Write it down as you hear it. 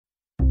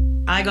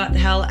I Got the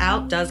Hell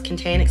Out does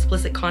contain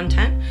explicit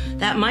content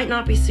that might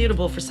not be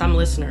suitable for some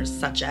listeners,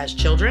 such as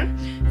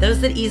children,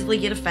 those that easily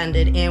get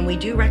offended, and we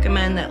do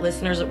recommend that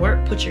listeners at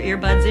work put your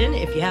earbuds in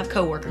if you have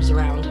coworkers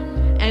around.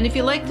 And if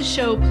you like the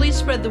show, please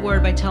spread the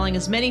word by telling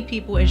as many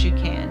people as you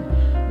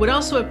can. Would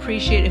also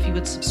appreciate if you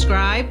would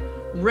subscribe,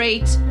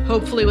 rate,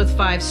 hopefully with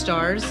 5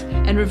 stars,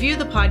 and review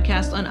the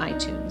podcast on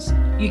iTunes.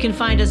 You can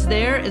find us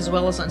there as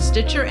well as on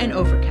Stitcher and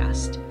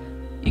Overcast.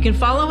 You can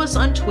follow us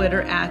on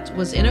Twitter at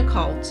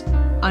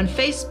WasInACult, on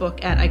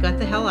Facebook at I Got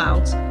the Hell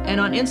Out, and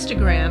on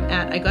Instagram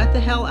at I Got the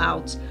Hell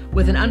Out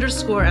with an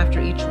underscore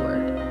after each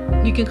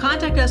word. You can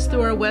contact us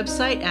through our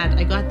website at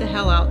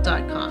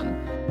IGotTheHellOut.com.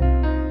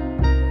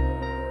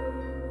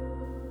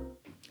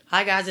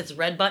 Hi guys, it's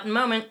Red Button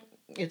Moment.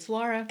 It's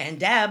Laura. And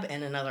Deb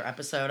in another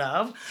episode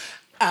of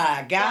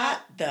I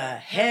Got the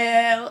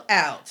Hell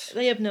Out.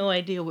 They have no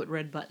idea what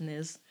red button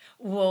is.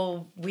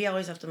 Well, we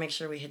always have to make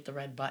sure we hit the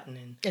red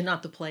button. And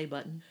not the play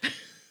button.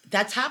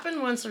 That's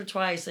happened once or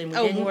twice, and we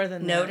didn't more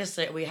than notice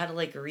it. We had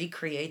to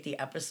recreate the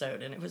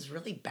episode, and it was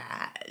really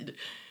bad.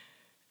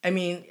 I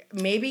mean,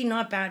 maybe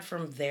not bad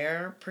from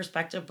their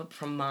perspective, but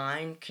from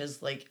mine,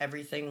 because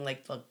everything,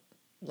 the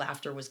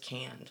laughter was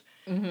canned.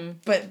 Mm-hmm.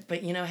 But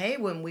hey,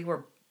 when we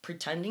were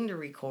pretending to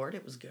record,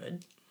 it was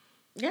good.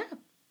 Yeah.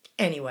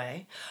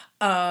 Anyway,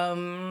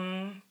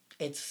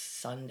 it's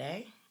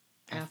Sunday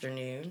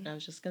afternoon. I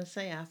was just going to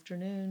say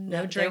afternoon.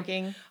 No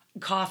drinking.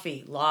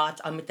 Coffee,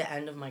 lots. I'm at the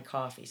end of my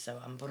coffee, so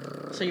I'm...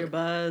 So you're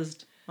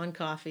buzzed on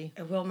coffee.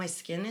 Well, my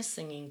skin is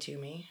singing to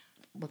me.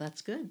 Well,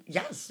 that's good.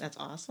 Yes. That's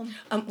awesome.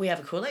 We have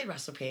a Kool-Aid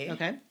recipe.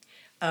 Okay.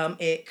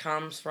 It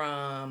comes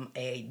from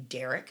a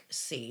Derek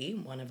C.,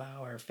 one of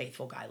our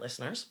faithful guy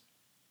listeners.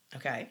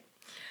 Okay.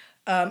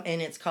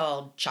 And it's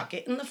called Chuck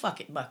It in the Fuck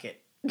It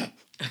Bucket.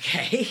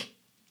 Okay.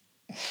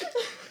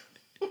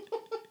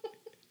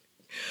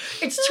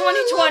 It's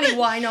 2020,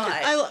 why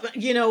not?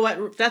 You know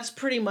what? That's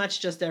pretty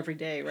much just every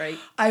day, right?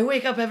 I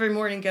wake up every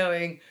morning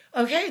going,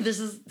 okay, this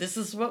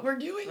is what we're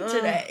doing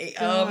today.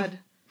 God.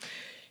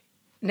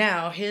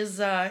 Now,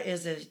 his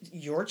is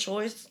your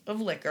choice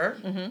of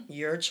liquor,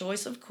 your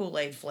choice of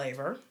Kool-Aid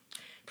flavor.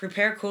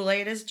 Prepare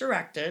Kool-Aid as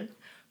directed.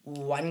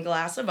 1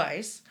 glass of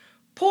ice.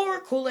 Pour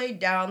Kool-Aid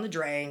down the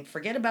drain.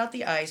 Forget about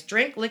the ice.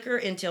 Drink liquor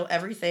until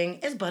everything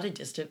is but a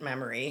distant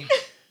memory.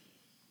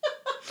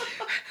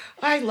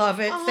 I love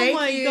it.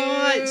 Thank you. Oh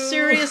my God.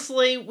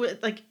 Seriously,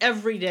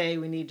 every day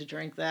we need to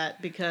drink that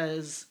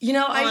because,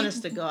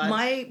 honest to God.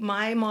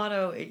 My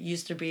motto, it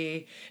used to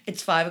be,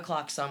 it's 5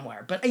 o'clock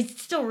somewhere. But I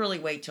still really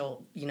wait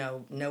till,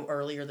 no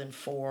earlier than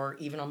 4,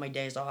 even on my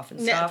days off and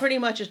stuff. Pretty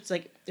much it's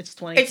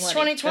 2020. It's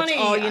 2020.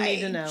 That's all you need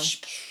to know.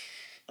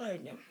 I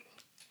know.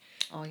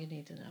 All you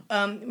need to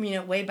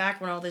know. Way back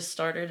when all this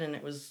started and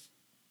it was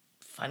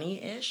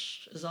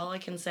funny-ish is all I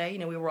can say.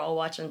 We were all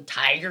watching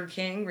Tiger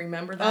King.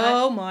 Remember that?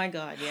 Oh, my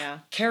God,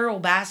 yeah.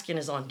 Carol Baskin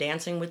is on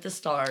Dancing with the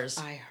Stars.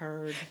 I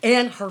heard.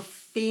 And her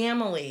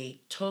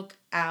family took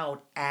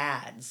out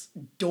ads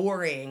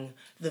during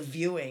the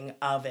viewing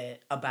of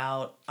it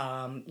about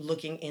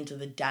looking into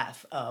the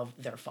death of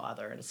their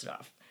father and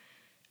stuff.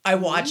 I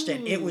watched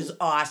it. It was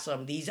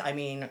awesome.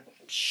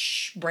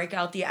 Break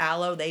out the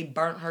aloe. They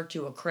burnt her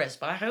to a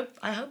crisp. I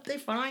hope they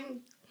find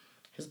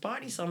his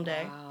body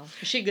someday. Wow.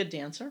 Is she a good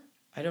dancer?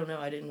 I don't know.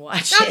 I didn't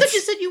watch it. I thought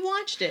you said you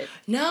watched it.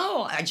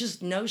 No, I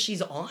just know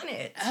she's on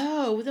it.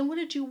 Oh, then what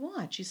did you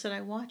watch? You said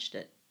I watched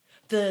it.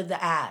 The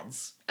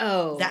ads.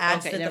 Oh, the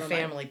ads okay, that the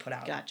family put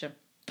out. Gotcha.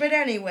 But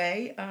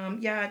anyway,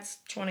 it's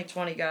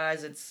 2020,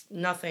 guys. It's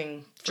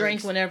nothing.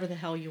 Drink whenever the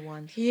hell you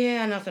want.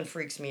 Yeah, nothing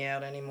freaks me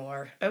out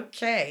anymore.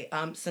 Okay,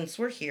 since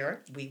we're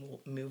here, we will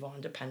move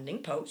on to pending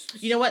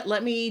posts. You know what?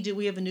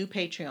 We have a new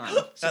Patreon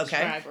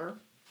subscriber. Okay.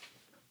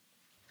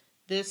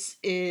 This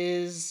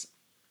is,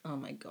 oh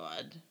my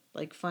God,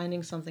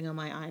 finding something on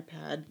my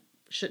iPad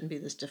shouldn't be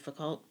this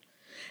difficult.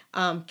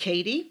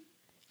 Katie,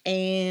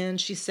 and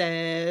she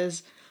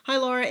says, "Hi,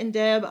 Laura and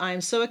Deb.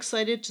 I'm so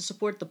excited to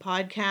support the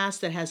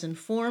podcast that has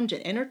informed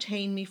and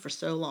entertained me for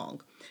so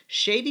long.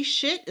 Shady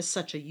shit is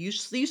such a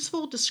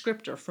useful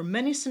descriptor for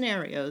many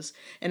scenarios,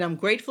 and I'm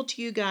grateful to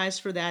you guys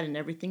for that and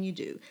everything you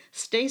do.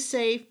 Stay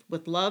safe.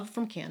 With love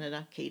from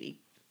Canada,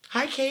 Katie."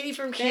 Hi, Katie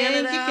from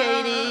Canada. Thank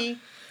you, Katie.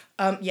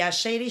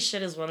 Shady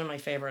Shit is one of my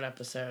favorite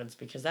episodes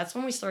because that's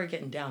when we started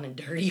getting down and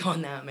dirty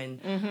on them.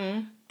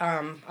 And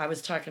I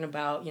was talking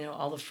about,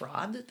 all the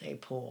fraud that they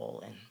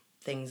pull and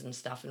things and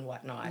stuff and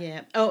whatnot.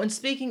 Yeah. Oh, and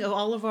speaking of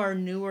all of our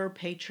newer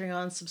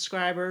Patreon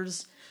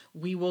subscribers,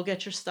 we will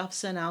get your stuff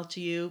sent out to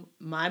you.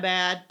 My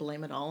bad.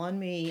 Blame it all on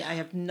me. I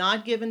have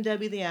not given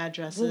Debbie the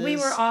addresses. Well, we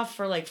were off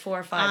for 4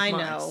 or 5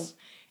 months. I know.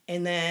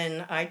 And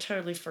then I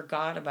totally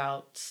forgot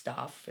about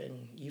stuff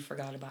and you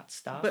forgot about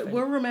stuff. But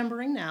we're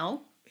remembering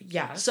now.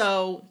 Yeah.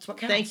 So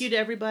thank you to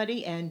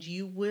everybody, and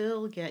you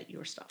will get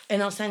your stuff.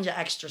 And I'll send you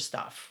extra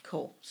stuff.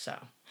 Cool. So,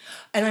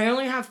 and I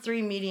only have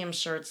 3 medium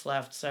shirts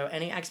left. So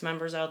any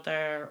ex-members out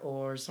there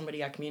or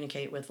somebody I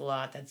communicate with a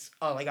lot, that's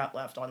all I got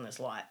left on this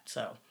lot.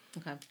 So,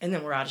 okay. And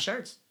then we're out of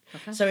shirts.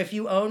 Okay. So if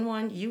you own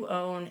one, you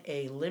own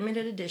a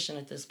limited edition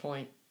at this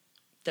point.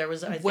 There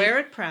was, Wear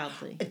it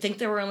proudly. I think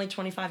there were only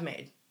 25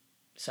 made.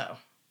 So,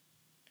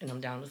 and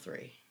I'm down to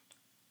 3.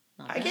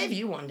 I gave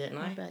you one, didn't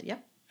I? Not bad.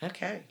 Yep.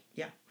 Okay,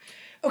 yeah.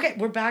 Okay,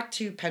 we're back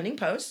to pending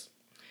posts.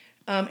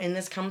 And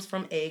this comes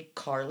from a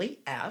Carly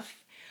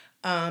F.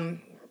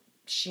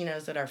 She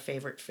knows that our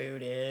favorite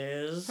food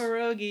is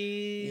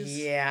pierogies.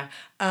 Yeah.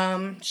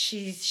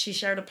 She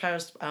shared a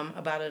post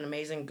about an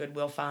amazing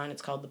Goodwill find.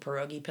 It's called the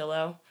pierogi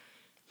pillow.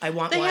 I want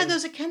one. They one. had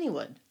those at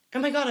Kennywood. Oh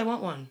my God, I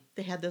want one.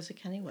 They had those at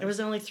Kennywood. It was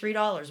only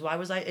 $3. Why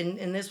was I?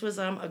 And this was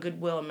a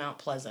Goodwill in Mount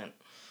Pleasant.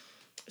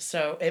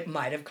 So it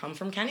might have come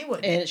from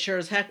Kennywood. And it sure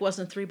as heck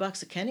wasn't $3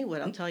 at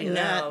Kennywood, I'll tell you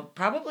that. No,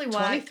 probably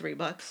why.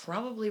 $23.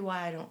 Probably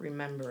why I don't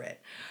remember it.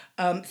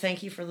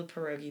 Thank you for the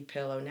pierogi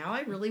pillow. Now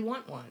I really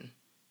want one.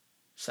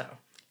 So.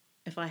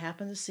 If I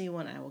happen to see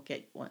one, I will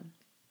get one.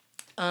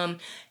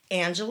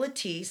 Angela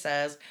T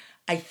says,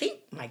 I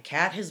think my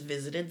cat has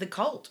visited the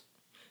cult.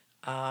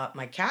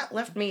 My cat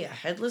left me a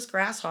headless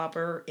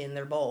grasshopper in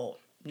their bowl.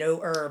 No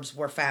herbs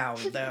were found,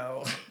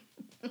 though.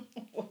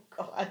 Oh,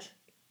 God.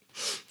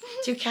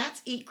 Do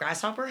cats eat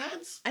grasshopper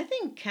heads? I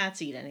think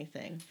cats eat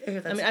anything.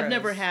 Ew, that's I've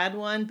never gross. had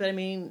one, but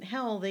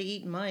hell, they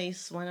eat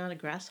mice. Why not a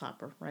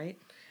grasshopper, right?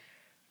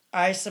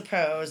 I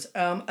suppose.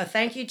 A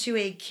thank you to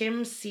a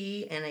Kim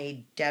C and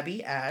a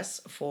Debbie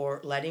S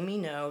for letting me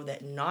know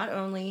that not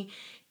only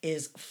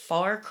is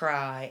Far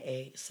Cry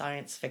a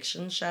science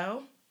fiction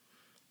show,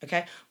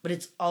 okay, but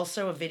it's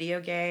also a video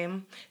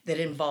game that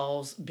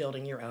involves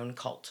building your own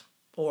cult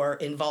or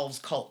involves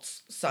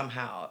cults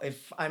somehow.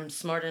 If I'm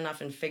smart enough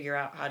and figure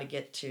out how to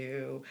get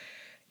to,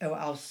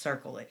 I'll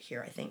circle it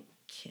here. I think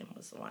Kim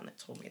was the one that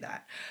told me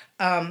that.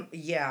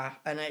 Yeah,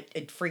 and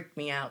it freaked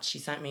me out. She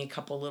sent me a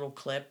couple little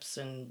clips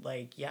and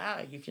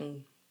yeah, you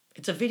can,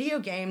 it's a video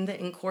game that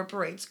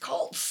incorporates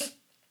cults.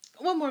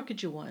 What more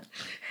could you want?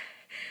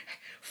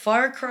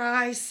 Far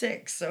Cry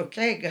 6,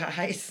 okay,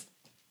 guys.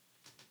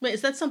 Wait,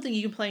 is that something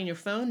you can play on your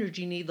phone, or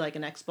do you need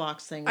an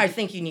Xbox thing? I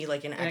think you need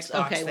an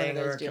Xbox thing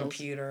or a deals.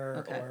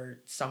 computer or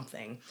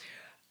something.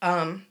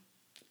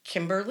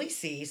 Kimberly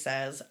C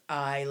says,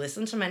 I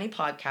listen to many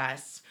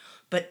podcasts,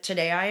 but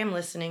today I am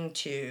listening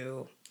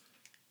to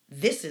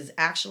This Is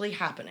Actually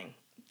Happening.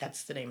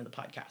 That's the name of the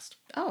podcast.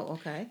 Oh,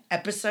 okay.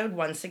 Episode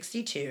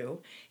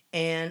 162.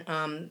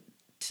 And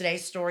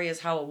today's story is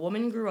how a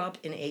woman grew up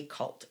in a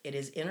cult. It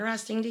is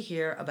interesting to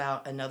hear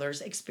about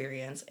another's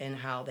experience and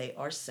how they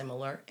are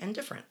similar and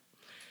different.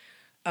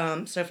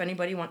 So if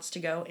anybody wants to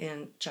go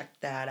and check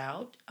that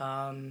out.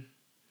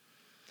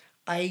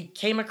 I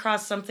came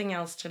across something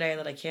else today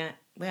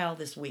that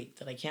this week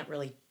that I can't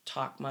really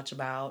talk much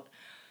about.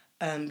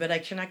 But I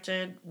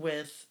connected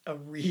with a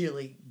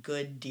really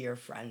good, dear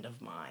friend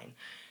of mine.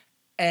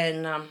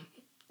 And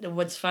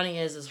what's funny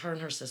is her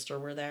and her sister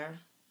were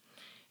there.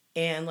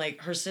 And,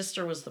 her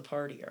sister was the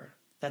partier.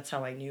 That's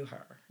how I knew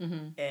her.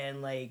 Mm-hmm.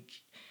 And,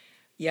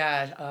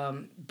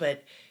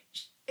 but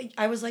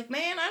I was like,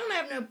 man, I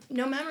don't have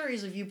no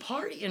memories of you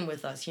partying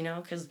with us,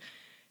 because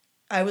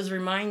I was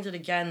reminded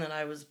again that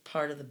I was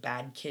part of the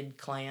bad kid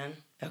clan,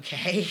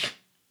 okay?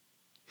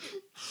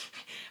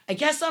 I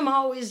guess I'm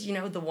always,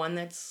 the one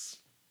that's...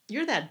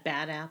 You're that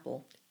bad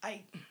apple.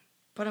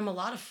 But I'm a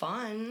lot of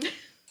fun.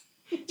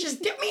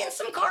 Just dip me in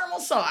some caramel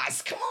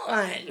sauce. Come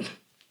on.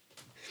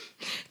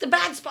 The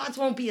bad spots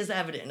won't be as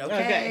evident,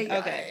 okay?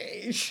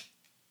 Okay.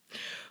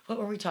 What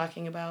were we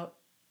talking about?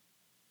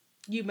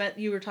 You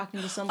were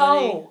talking to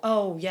somebody?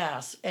 Oh,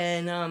 yes.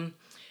 And,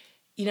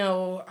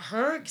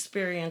 her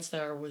experience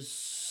there was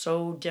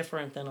so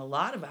different than a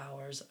lot of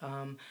ours.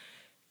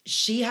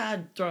 She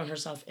had thrown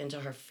herself into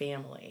her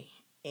family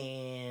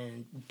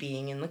and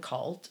being in the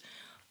cult.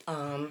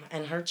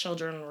 And her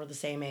children were the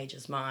same age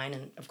as mine.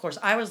 And, of course,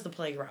 I was the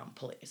playground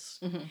police.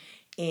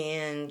 Mm-hmm.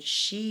 And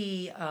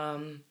she...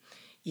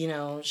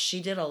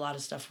 she did a lot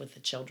of stuff with the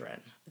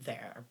children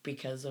there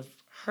because of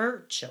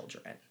her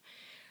children.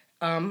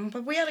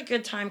 But we had a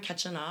good time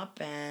catching up,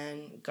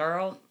 and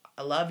girl,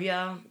 I love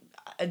ya.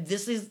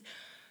 This is,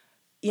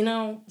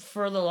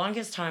 for the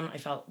longest time, I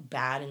felt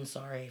bad and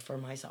sorry for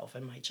myself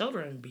and my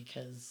children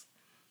because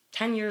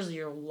 10 years of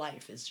your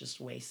life is just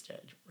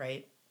wasted,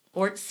 right?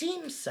 Or it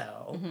seems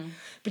so. Mm-hmm.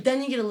 But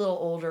then you get a little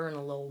older and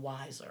a little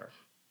wiser.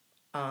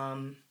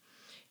 And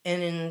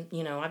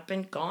I've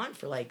been gone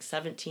for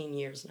 17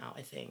 years now,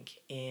 I think.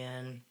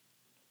 And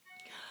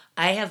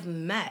I have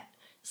met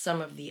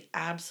some of the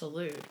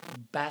absolute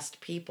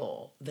best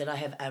people that I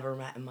have ever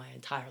met in my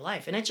entire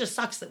life. And it just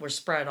sucks that we're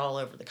spread all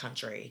over the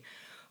country.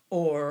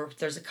 Or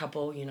there's a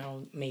couple,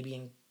 maybe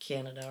in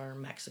Canada or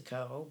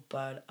Mexico.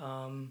 But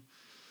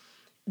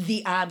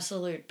the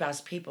absolute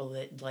best people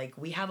that,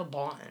 we have a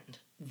bond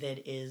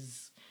that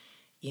is,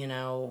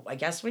 I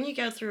guess when you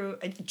go through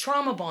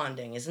trauma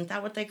bonding, isn't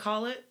that what they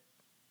call it?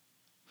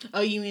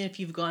 Oh, you mean if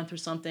you've gone through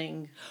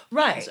something?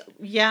 Right. So,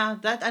 yeah,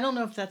 that I don't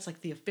know if that's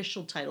the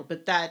official title,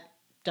 but that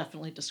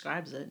definitely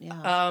describes it,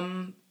 yeah.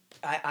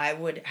 I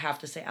would have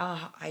to say,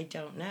 I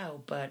don't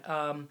know, but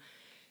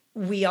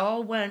we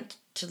all went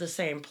to the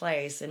same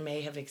place and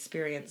may have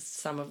experienced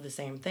some of the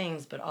same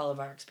things, but all of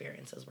our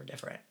experiences were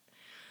different.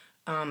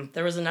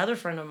 There was another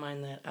friend of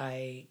mine that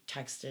I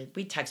texted.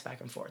 We text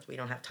back and forth. We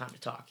don't have time to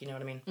talk. You know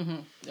what I mean?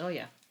 Mm-hmm. Oh,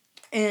 yeah.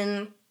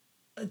 And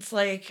it's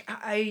like,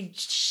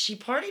 she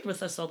partied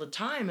with us all the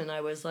time. And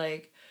I was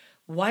like,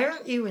 why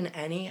aren't you in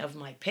any of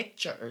my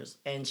pictures?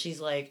 And she's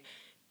like,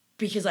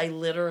 because I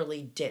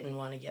literally didn't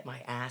want to get my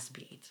ass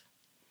beat.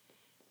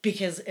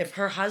 Because if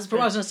her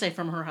husband... I was going to say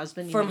from her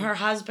husband. Her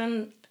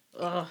husband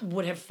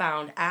would have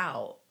found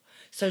out.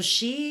 So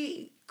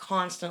she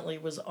constantly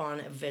was on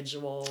a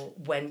vigil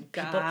when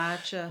people...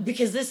 Gotcha.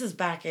 Because this is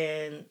back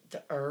in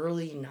the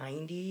early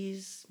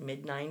 90s,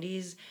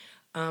 mid-90s.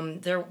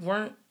 There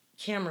weren't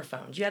camera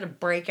phones. You had to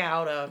break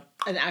out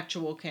an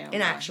actual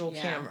camera.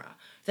 Camera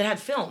that had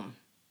film.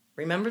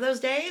 Remember those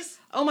days?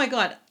 Oh my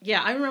God.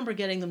 Yeah, I remember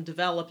getting them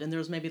developed and there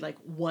was maybe like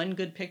one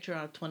good picture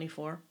out of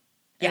 24.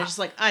 And it's just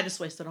like, I just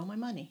wasted all my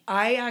money.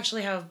 I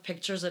actually have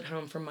pictures at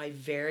home from my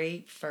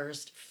very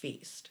first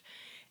feast.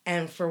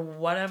 And for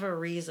whatever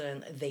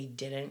reason, they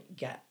didn't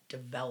get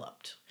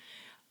developed.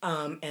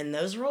 And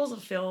those rolls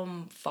of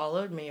film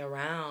followed me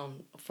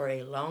around for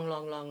a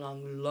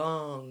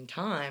long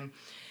time.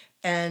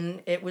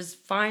 And it was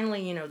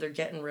finally, they're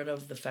getting rid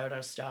of the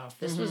photo stuff.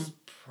 This was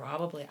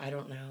probably, I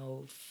don't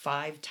know,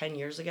 5-10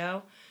 years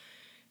ago.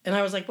 And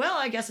I was like, well,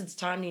 I guess it's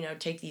time to,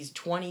 take these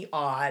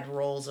 20-odd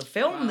rolls of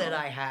film that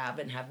I have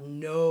and have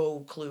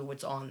no clue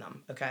what's on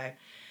them, okay?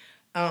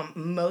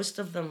 Most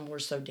of them were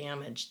so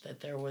damaged that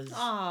there was...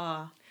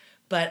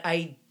 But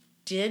I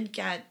did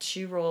get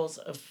 2 rolls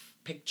of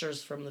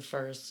pictures from the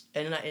first.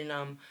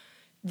 And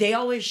they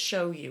always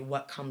show you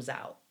what comes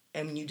out.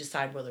 And you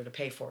decide whether to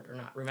pay for it or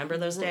not. Remember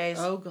those days?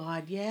 Oh,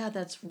 God. Yeah,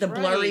 that's the right.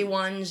 The blurry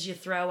ones you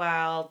throw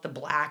out. The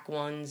black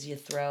ones you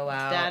throw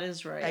out. That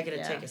is right. I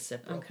gotta take a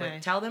sip real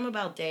quick. Tell them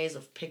about days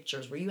of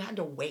pictures where you had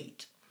to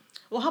wait.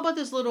 Well, how about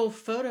those little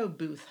photo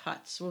booth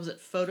huts? What was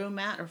it?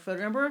 Photomat or photo...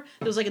 Remember?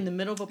 It was like in the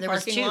middle of a parking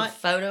lot. There was 2.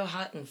 Photo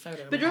hut and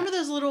photo But remember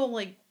those little,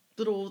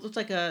 looks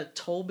like a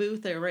toll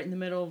booth? They were right in the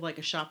middle of like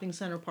a shopping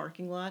center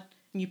parking lot.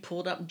 And you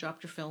pulled up and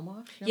dropped your film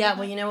off? Yeah,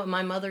 well, you know what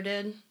my mother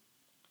did?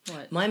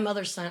 What? My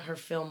mother sent her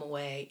film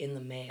away in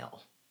the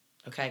mail,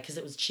 okay, because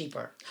it was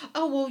cheaper.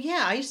 Oh, well,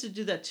 yeah, I used to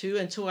do that too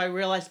until I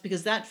realized,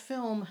 because that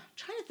film, I'm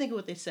trying to think of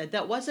what they said,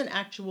 that wasn't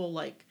actual,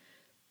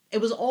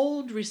 it was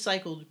old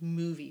recycled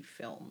movie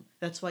film.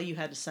 That's why you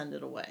had to send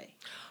it away.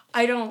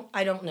 I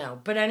don't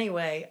know. But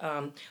anyway,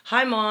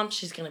 hi, Mom.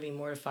 She's going to be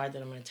mortified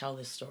that I'm going to tell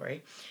this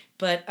story.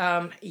 But,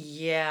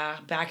 yeah,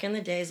 back in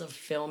the days of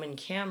film and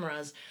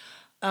cameras...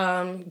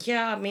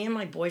 me and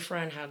my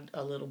boyfriend had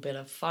a little bit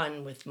of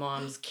fun with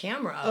Mom's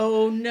camera.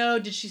 Oh, no.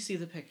 Did she see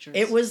the pictures?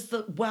 It was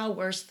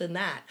worse than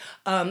that.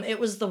 It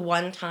was the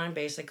one time,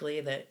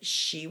 basically, that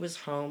she was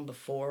home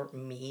before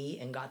me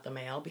and got the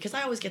mail, because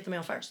I always get the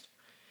mail first.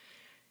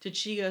 Did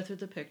she go through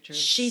the pictures?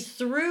 She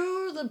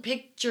threw the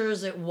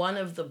pictures at one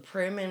of the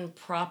prim and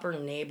proper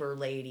neighbor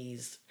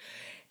ladies.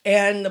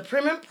 And the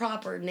prim and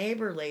proper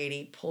neighbor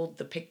lady pulled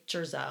the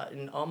pictures out,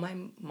 and all my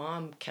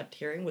mom kept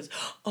hearing was,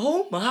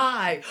 "Oh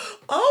my,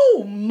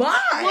 oh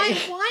my!"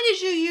 Why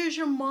did you use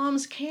your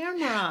mom's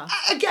camera?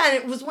 Again,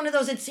 it was one of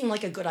those. It seemed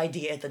like a good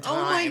idea at the time.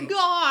 Oh my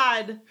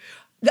God!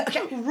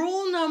 Okay.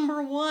 Rule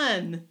number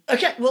 1.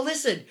 Okay, well,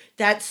 listen.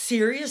 That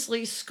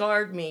seriously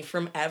scarred me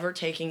from ever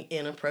taking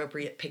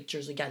inappropriate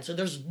pictures again. So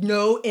there's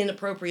no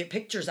inappropriate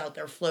pictures out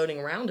there floating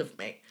around of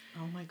me.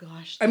 Oh my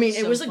gosh! I mean,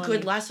 it was a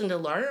good lesson to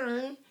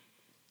learn.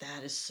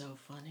 That is so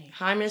funny.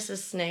 Hi, Mrs.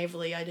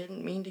 Snavely. I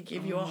didn't mean to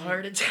give you a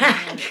heart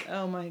attack. God.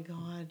 Oh, my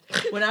God.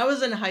 When I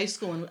was in high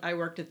school and I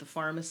worked at the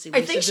pharmacy...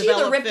 I think she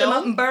either ripped them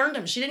up and burned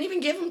them. She didn't even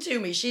give them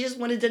to me. She just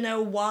wanted to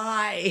know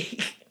why.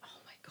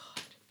 Oh, my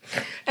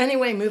God.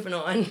 Anyway, moving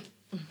on.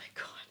 Oh, my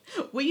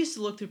God. We used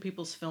to look through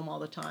people's film all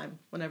the time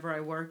whenever I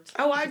worked.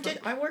 Oh, I did.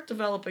 I worked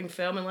developing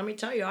film, and let me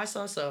tell you, I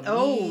saw some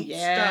neat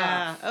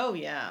stuff. Stuff. Oh,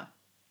 yeah.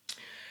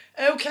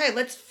 Okay,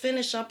 let's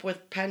finish up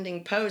with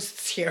pending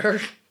posts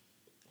here.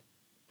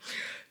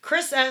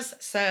 Chris S.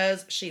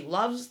 says she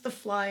loves the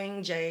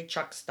Flying J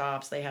truck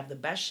stops. They have the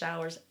best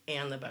showers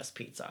and the best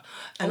pizza.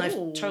 And I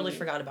totally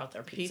forgot about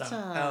their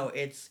pizza. Oh,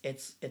 it's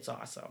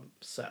awesome.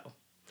 So,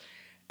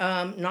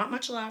 not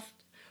much left.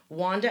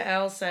 Wanda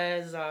L.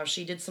 says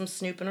she did some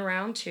snooping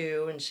around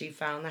too, and she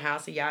found the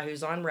House of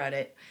Yahoos on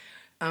Reddit.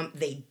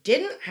 They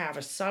didn't have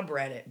a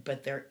subreddit,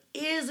 but there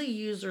is a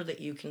user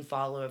that you can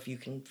follow if you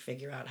can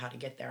figure out how to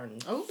get there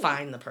and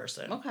find the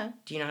person. Okay.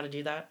 Do you know how to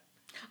do that?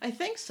 I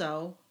think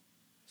so.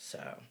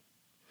 So,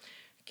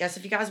 guess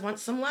if you guys want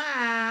some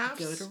laughs,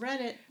 go to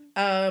Reddit.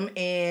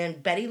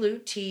 And Betty Lou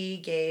T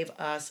gave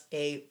us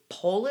a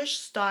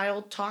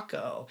Polish-style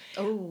taco.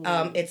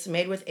 Oh. It's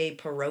made with a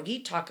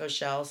pierogi taco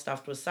shell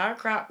stuffed with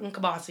sauerkraut and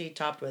kielbasa,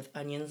 topped with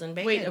onions and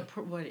bacon.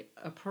 Wait,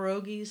 a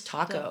pierogi's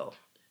taco.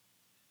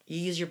 You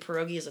use your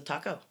pierogi as a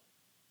taco.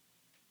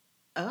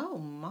 Oh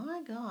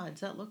my God,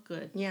 does that look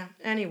good? Yeah,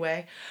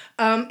 anyway.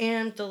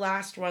 And the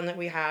last one that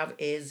we have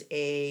is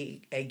a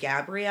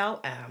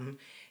Gabrielle M.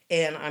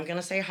 And I'm going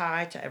to say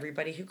hi to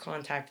everybody who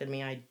contacted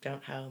me. I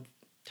don't have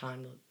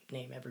time to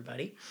name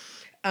everybody.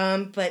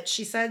 But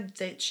she said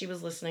that she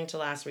was listening to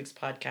last week's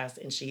podcast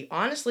and she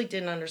honestly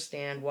didn't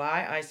understand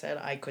why I said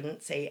I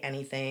couldn't say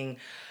anything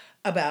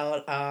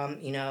about,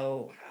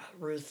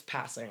 Ruth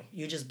passing.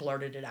 You just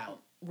blurted it out.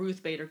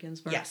 Ruth Bader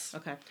Ginsburg? Yes.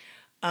 Okay.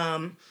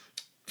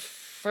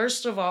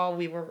 First of all,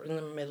 we were in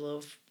the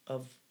middle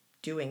of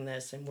doing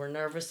this and we're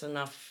nervous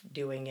enough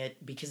doing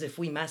it because if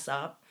we mess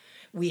up,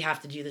 we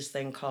have to do this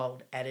thing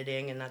called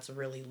editing, and that's a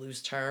really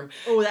loose term.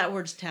 Oh, that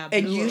word's taboo.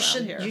 And you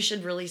here.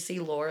 should really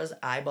see Laura's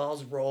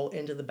eyeballs roll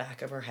into the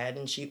back of her head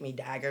and shoot me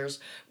daggers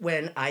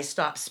when I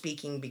stop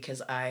speaking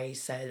because I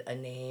said a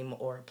name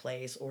or a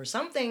place or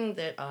something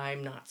that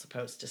I'm not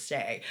supposed to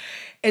say.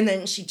 And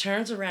then she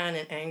turns around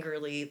and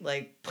angrily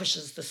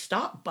pushes the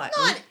stop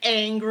button. Not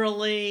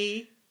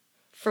angrily.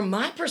 From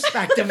my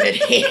perspective,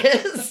 it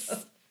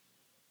is.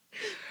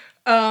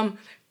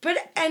 But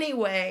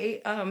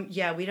anyway,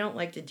 we don't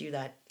like to do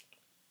that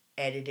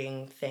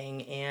editing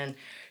thing. And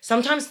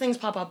sometimes things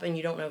pop up and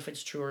you don't know if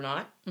it's true or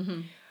not.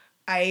 Mm-hmm.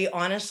 I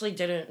honestly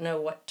didn't know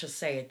what to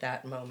say at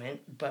that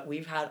moment, but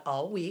we've had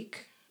all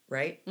week,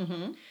 right?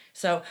 Mm-hmm.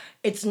 So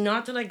it's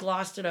not that I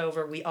glossed it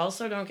over. We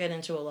also don't get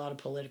into a lot of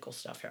political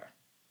stuff here.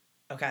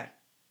 Okay?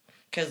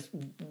 Because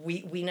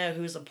we know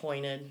who's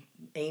appointed.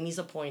 Amy's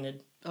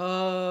appointed.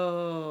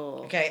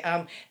 Oh. Okay,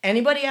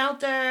 anybody out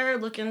there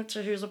looking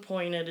to who's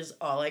appointed is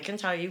all I can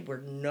tell you. We're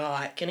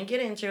not going to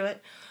get into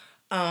it.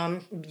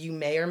 You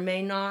may or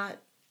may not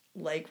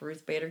like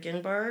Ruth Bader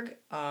Ginsburg,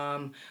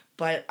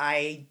 but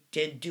I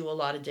did do a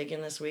lot of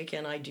digging this week,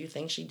 and I do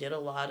think she did a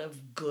lot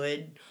of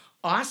good,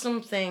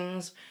 awesome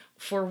things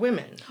for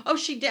women. Oh,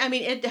 she did. I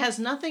mean, it has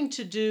nothing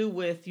to do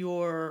with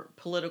your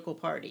political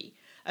party.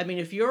 I mean,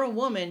 if you're a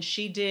woman,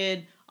 she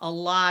did a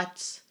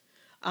lot...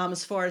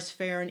 as far as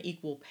fair and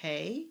equal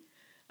pay,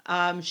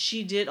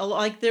 she did a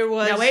lot. There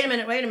was. Now wait a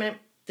minute.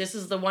 This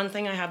is the one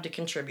thing I have to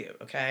contribute.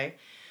 Okay,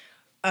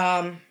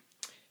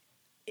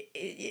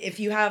 if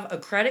you have a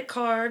credit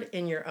card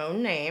in your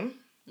own name,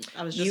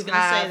 I was just going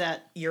to say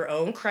that your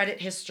own credit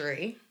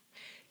history.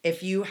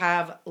 If you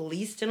have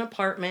leased an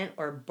apartment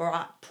or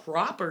bought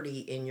property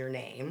in your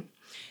name,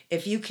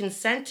 if you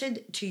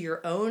consented to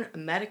your own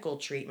medical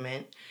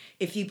treatment,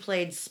 if you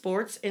played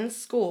sports in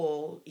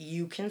school,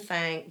 you can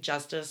thank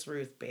Justice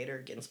Ruth Bader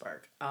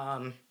Ginsburg.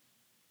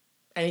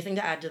 Anything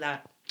to add to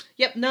that?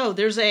 Yep. No,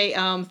 there's a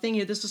thing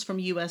here. This is from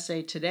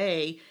USA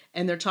Today,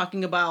 and they're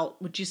talking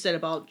about what you said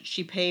about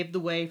she paved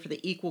the way for the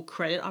Equal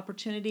Credit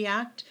Opportunity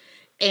Act.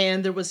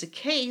 And there was a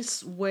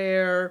case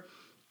where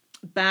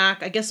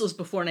back, I guess it was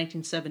before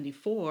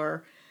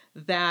 1974,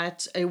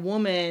 that a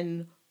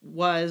woman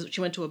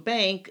she went to a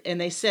bank and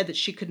they said that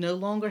she could no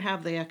longer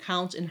have the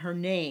account in her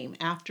name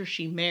after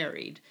she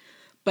married,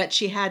 but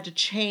she had to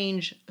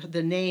change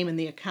the name in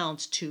the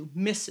accounts to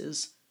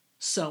Mrs.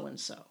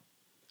 So-and-so.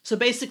 So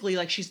basically,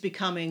 she's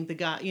becoming the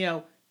guy, you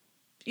know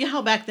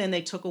how back then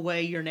they took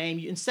away your name.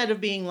 Instead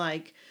of being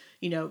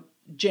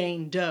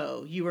Jane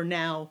Doe, you are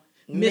now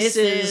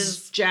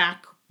Mrs.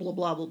 Jack, blah,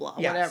 blah, blah, blah,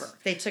 yes. whatever.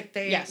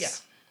 Yes. Yeah.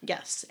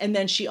 Yes. And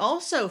then she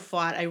also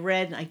fought, I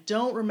read, and I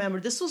don't remember,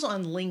 this was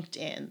on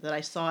LinkedIn that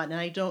I saw it, and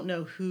I don't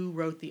know who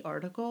wrote the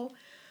article,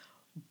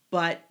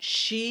 but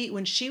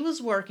when she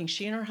was working,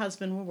 she and her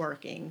husband were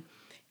working,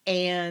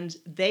 and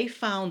they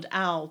found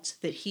out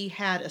that he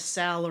had a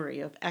salary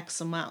of X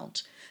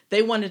amount.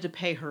 They wanted to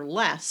pay her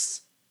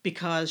less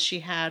because she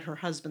had her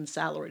husband's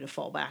salary to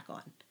fall back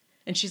on.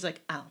 And she's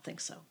like, I don't think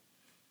so.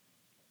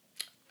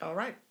 All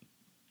right.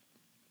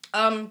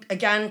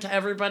 Again, to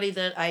everybody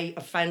that I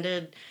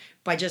offended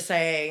by just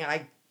saying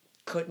I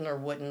couldn't or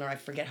wouldn't, or I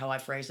forget how I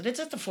phrased it.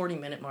 It's at the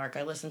 40-minute mark.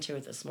 I listened to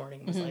it this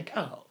morning and was like,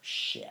 oh,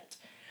 shit.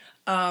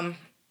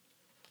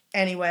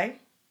 Anyway,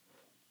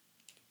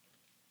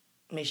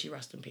 may she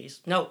rest in peace.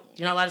 No,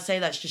 you're not allowed to say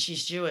that because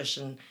she's Jewish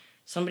and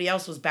somebody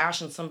else was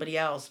bashing somebody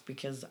else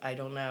because I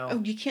don't know.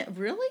 Oh, you can't,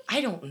 really?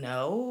 I don't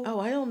know. Oh,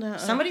 I don't know.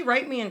 Somebody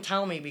write me and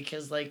tell me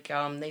because they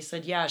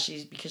said, yeah,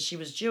 because she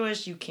was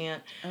Jewish, you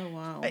can't. Oh,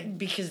 wow.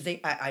 Because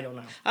I don't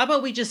know. How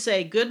about we just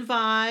say good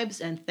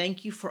vibes and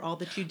thank you for all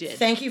that you did.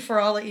 Thank you for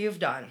all that you've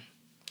done.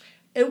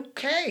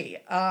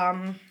 Okay.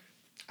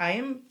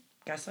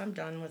 Guess I'm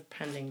done with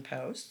pending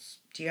posts.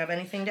 Do you have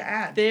anything to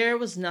add? There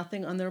was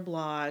nothing on their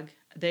blog.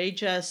 They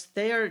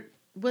are,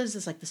 what is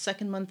this, the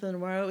second month in a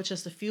row? It's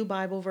just a few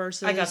Bible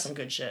verses. I got some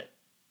good shit.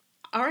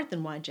 All right,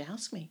 then why'd you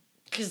ask me?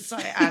 Because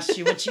I asked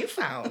you what you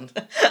found.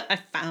 I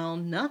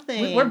found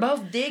nothing. We're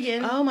both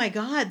digging. Oh my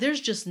God,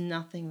 there's just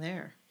nothing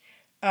there.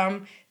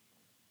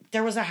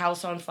 There was a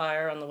house on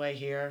fire on the way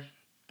here,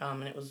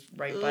 and it was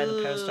right by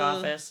the post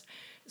office.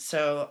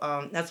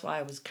 So that's why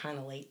I was kind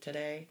of late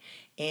today.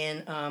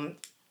 And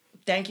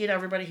thank you to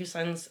everybody who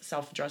sends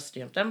self-addressed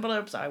stamped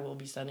envelopes. I will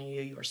be sending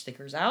you your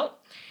stickers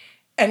out.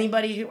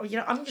 Anybody who,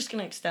 I'm just going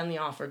to extend the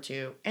offer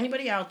to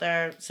anybody out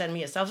there, send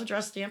me a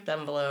self-addressed stamped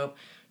envelope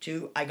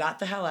to I Got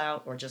the Hell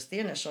Out, or just the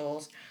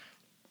initials,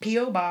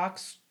 P.O.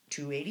 Box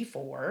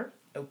 284,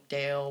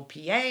 Oakdale,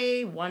 PA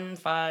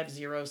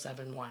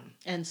 15071.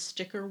 And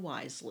sticker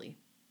wisely.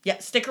 Yeah,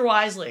 sticker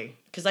wisely,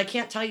 because I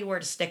can't tell you where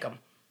to stick them.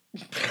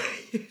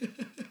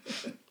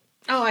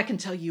 Oh, I can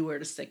tell you where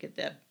to stick it,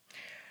 Deb.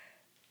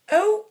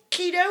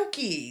 Okie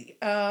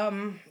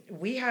dokie.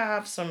 We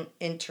have some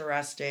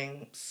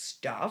interesting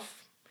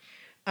stuff.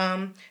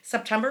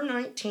 September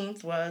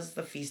 19th was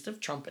the Feast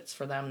of Trumpets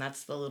for them.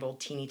 That's the little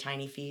teeny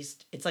tiny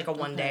feast. It's like a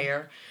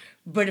one-dayer.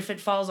 But if it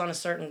falls on a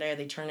certain day,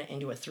 they turn it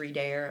into a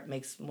 3-dayer. It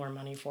makes more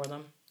money for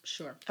them.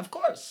 Sure. Of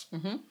course.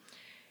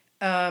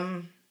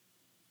 And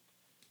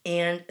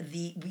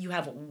you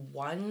have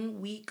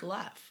 1 week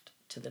left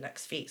to the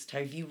next feast.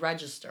 Have you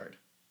registered?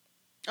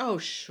 Oh,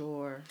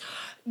 sure.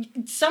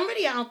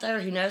 Somebody out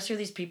there who knows who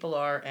these people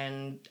are,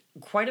 and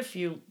quite a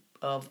few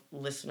of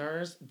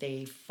listeners,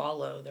 they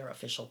follow their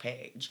official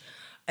page.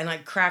 And I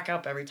crack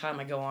up every time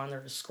I go on there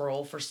to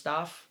scroll for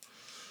stuff.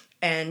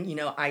 And,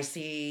 I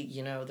see,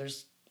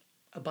 there's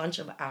a bunch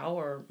of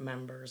our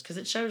members, because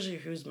it shows you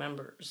who's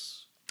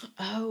members.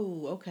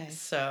 Oh, okay.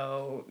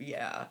 So,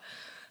 yeah.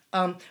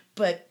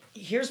 But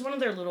here's one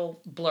of their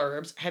little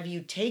blurbs. Have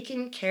you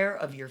taken care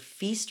of your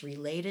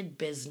feast-related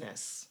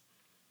business?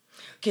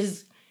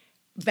 Because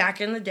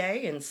back in the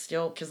day, and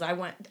still, because I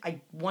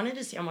wanted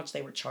to see how much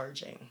they were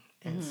charging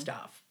and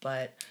stuff,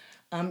 but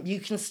you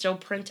can still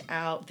print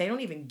out. They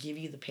don't even give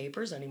you the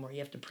papers anymore. You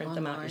have to print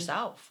them out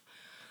yourself.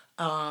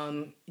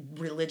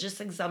 Religious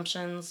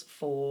exemptions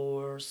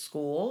for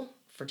school,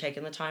 for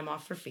taking the time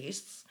off for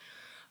feasts.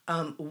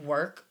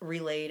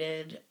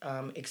 Work-related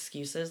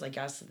excuses. I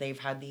guess they've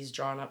had these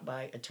drawn up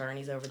by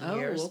attorneys over the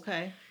years. Oh,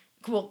 okay.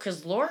 Well,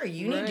 because Laura,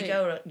 you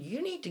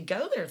need to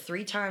go there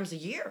 3 times a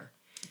year.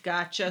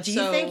 Gotcha. Do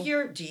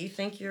you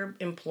think your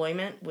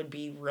employment would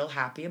be real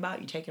happy about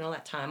you taking all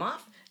that time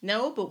off?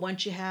 No, but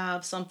once you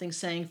have something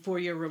saying for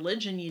your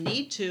religion you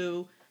need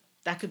to,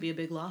 that could be a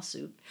big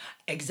lawsuit.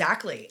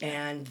 Exactly.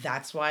 And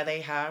that's why they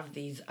have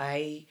these.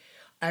 I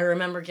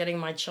remember getting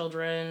my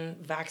children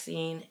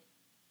vaccine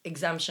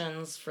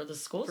exemptions for the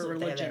schools. For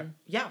religion.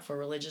 Yeah, for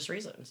religious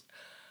reasons.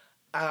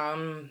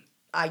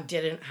 I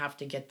didn't have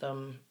to get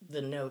them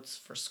the notes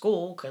for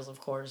school because, of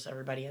course,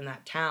 everybody in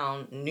that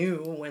town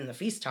knew when the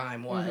feast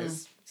time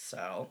was.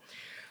 So,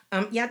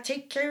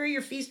 take care of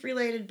your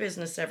feast-related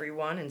business,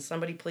 everyone. And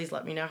somebody please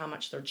let me know how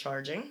much they're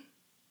charging.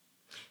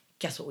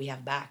 Guess what we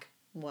have back?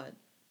 What?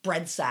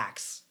 Bread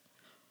sacks.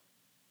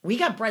 We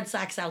got bread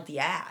sacks out the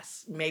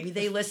ass. Maybe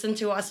they listened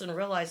to us and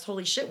realized,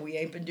 holy shit, we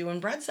ain't been doing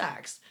bread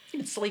sacks.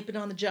 You've been sleeping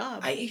on the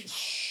job.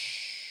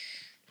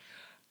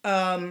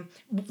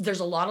 There's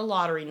a lot of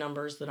lottery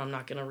numbers that I'm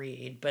not going to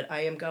read, but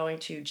I am going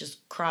to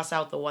just cross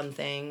out the one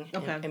thing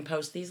and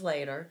post these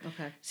later.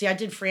 Okay. See, I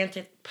did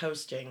frantic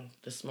posting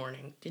this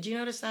morning. Did you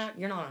notice that?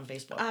 You're not on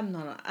Facebook. I'm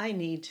not. I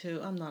need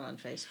to. I'm not on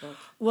Facebook.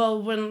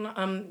 Well, when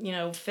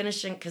I'm,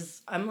 finishing,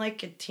 because I'm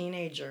like a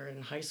teenager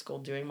in high school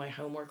doing my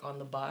homework on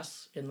the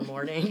bus in the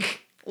morning.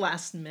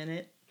 Last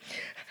minute.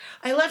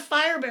 I left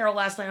Fire Barrel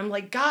last night. I'm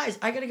like, guys,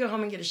 I got to go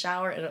home and get a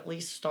shower and at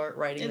least start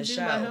writing the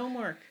show. And do my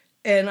homework.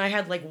 And I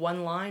had like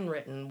one line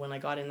written when I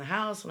got in the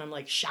house, and I'm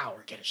like,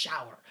 shower, get a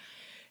shower.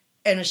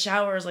 And a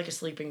shower is like a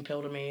sleeping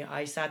pill to me.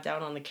 I sat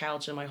down on the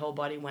couch and my whole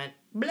body went,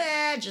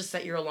 blah, just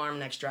set your alarm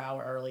an extra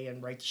hour early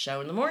and write the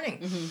show in the morning.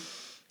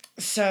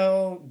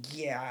 So,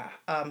 yeah.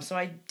 So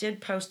I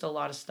did post a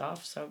lot of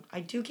stuff. So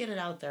I do get it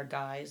out there,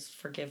 guys.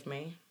 Forgive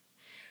me.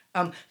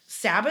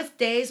 Sabbath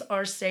days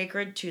are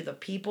sacred to the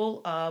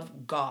people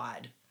of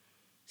God.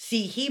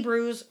 See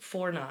Hebrews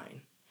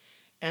 4:9.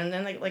 And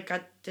then they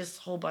got this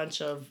whole bunch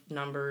of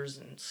numbers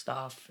and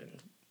stuff.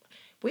 And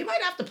we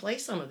might have to play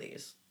some of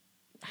these.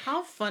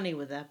 How funny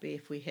would that be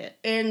if we hit?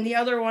 And the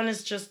other one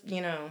is just,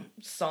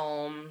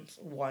 Psalms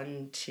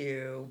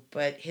 1:2.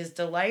 But his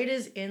delight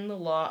is in the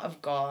law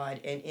of God,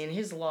 and in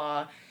his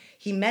law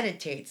he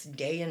meditates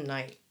day and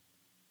night.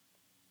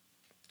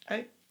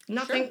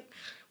 Nothing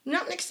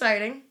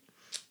exciting.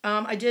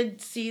 I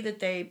did see that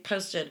they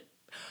posted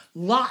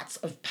lots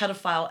of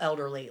pedophile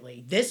elder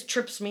lately. This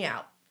trips me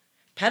out.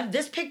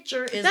 This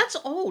picture is... That's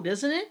old,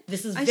 isn't it?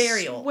 This is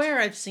very old. I swear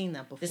I've seen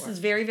that before. This is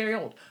very, very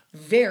old.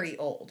 Very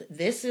old.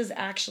 This is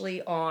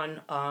actually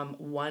on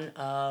one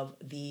of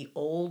the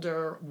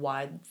older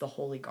Why the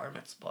Holy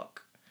Garments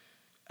book.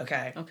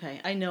 Okay? Okay,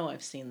 I know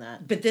I've seen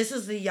that. But this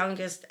is the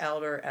youngest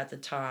elder at the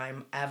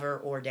time ever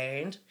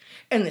ordained.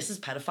 And this is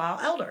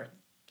pedophile elder.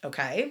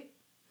 Okay?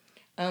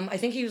 I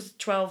think he was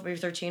 12, maybe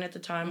 13 at the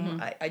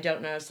time. I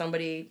don't know.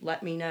 Somebody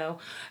let me know.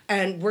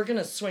 And we're going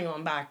to swing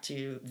on back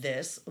to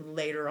this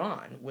later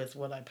on with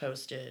what I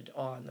posted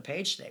on the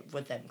page today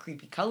with them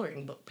creepy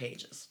coloring book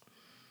pages.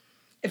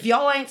 If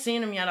y'all ain't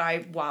seen them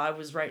yet, while I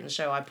was writing the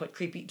show, I put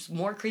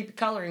more creepy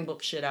coloring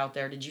book shit out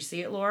there. Did you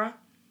see it, Laura?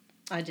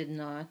 I did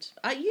not.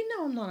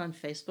 I'm not on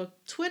Facebook.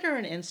 Twitter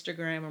and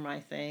Instagram are my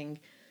thing.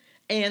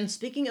 And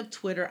speaking of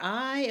Twitter,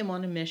 I am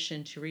on a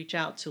mission to reach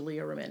out to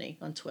Leah Remini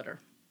on Twitter.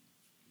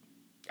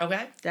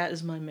 Okay. That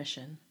is my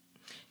mission.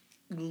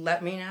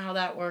 Let me know how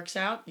that works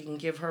out. You can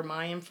give her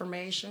my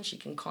information. She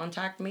can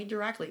contact me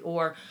directly.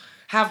 Or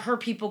have her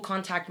people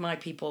contact my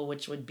people,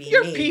 which would be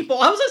your me.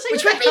 People. I was going to say,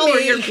 which would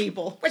be your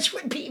people? Which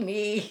would be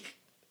me.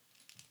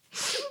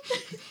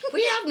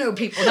 We have no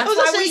people. That's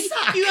why we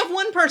suck. You have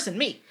one person,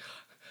 me.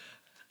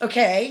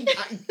 Okay,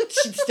 I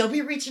should still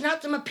be reaching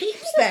out to my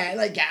peeps then,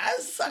 I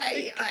guess.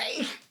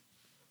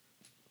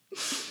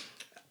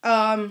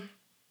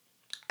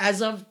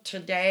 As of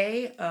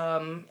today,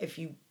 if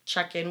you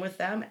check in with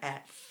them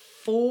at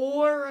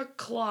 4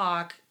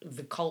 o'clock,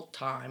 the cult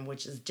time,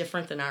 which is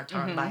different than our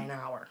time by an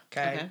hour,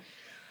 okay?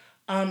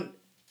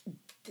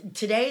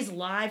 Today's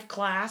live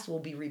class will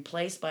be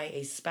replaced by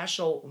a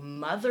special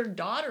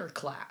mother-daughter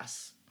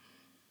class.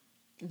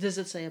 Does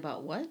it say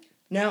about what?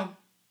 No.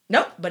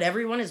 Nope, but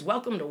everyone is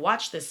welcome to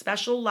watch this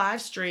special live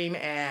stream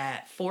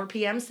at 4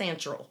 p.m.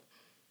 Central.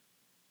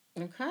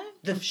 Okay.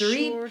 The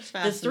sure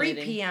it's 3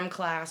 p.m.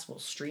 class will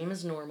stream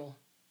as normal.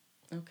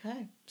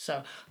 Okay.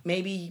 So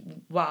maybe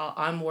while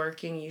I'm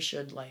working, you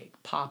should like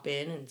pop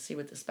in and see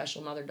what the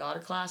special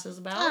mother-daughter class is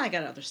about. I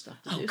got other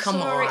stuff to do. Come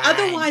on.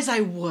 Otherwise I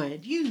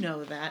would. You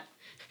know that.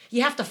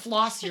 You have to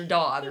floss your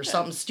dog or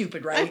something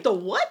stupid, right? I have to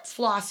what?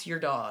 Floss your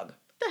dog.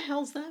 What the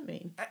hell's that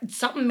mean?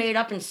 Something made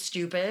up and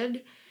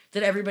stupid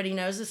that everybody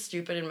knows is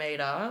stupid and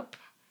made up.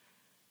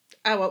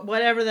 Oh,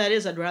 whatever that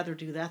is, I'd rather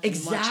do that than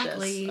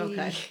exactly. watch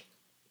this.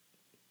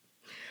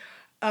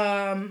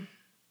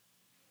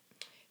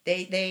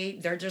 Okay.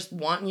 They're just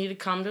wanting you to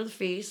come to the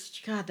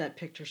feast. God, that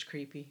picture's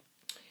creepy.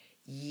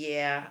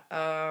 Yeah.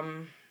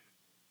 I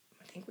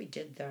think we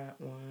did that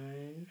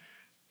one.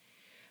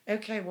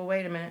 Okay, well,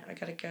 wait a minute. I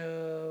gotta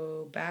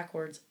go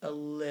backwards a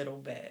little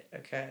bit.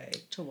 Okay.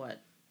 To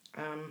what?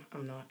 I'm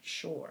not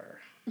sure.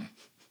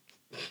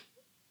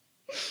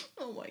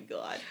 Oh my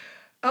God.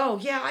 Oh,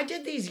 yeah, I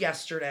did these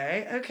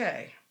yesterday.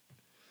 Okay.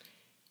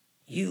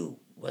 You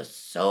were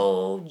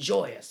so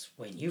joyous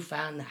when you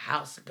found the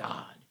house of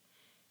God.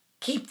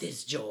 Keep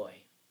this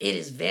joy. It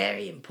is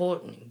very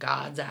important in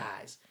God's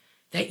eyes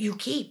that you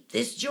keep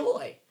this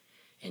joy,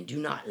 and do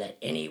not let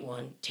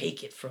anyone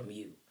take it from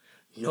you,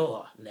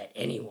 nor let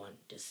anyone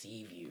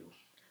deceive you.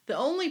 The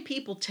only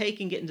people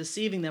taking it and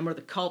deceiving them are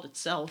the cult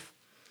itself.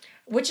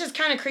 Which is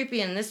kind of creepy,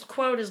 and this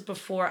quote is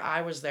before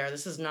I was there.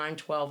 This is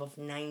 9/12 of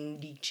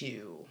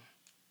 92.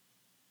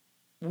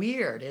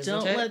 Weird, isn't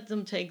it? Don't let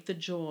them take the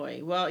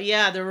joy. Well,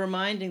 yeah, they're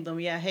reminding them,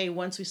 hey,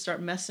 once we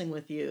start messing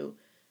with you,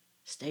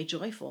 stay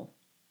joyful.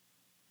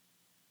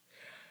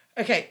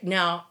 Okay,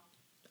 now,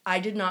 I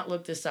did not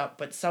look this up,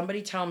 but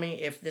somebody tell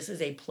me if this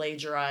is a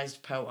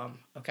plagiarized poem,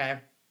 okay?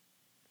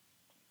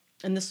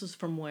 And this was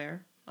from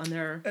where? On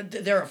their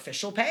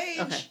official page.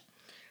 Okay.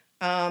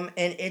 And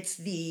it's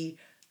the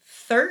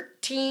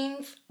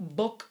 13th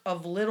book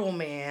of Little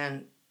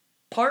Man,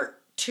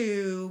 part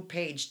 2,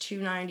 page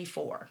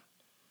 294.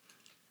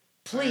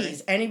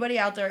 Please, anybody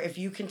out there, if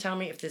you can tell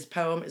me if this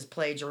poem is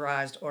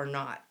plagiarized or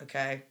not,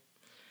 okay?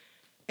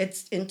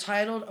 It's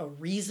entitled A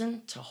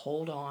Reason to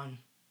Hold On.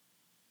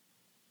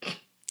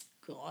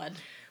 God.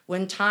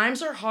 When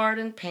times are hard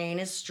and pain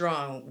is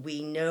strong,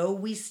 we know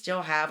we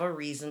still have a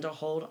reason to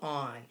hold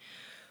on.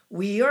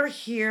 We are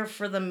here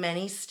for the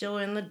many still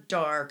in the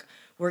dark.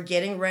 We're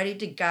getting ready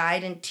to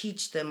guide and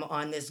teach them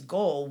on this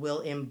goal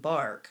we'll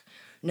embark.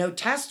 No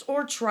test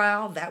or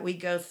trial that we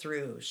go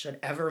through should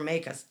ever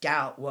make us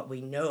doubt what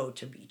we know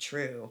to be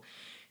true.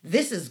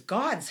 This is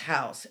God's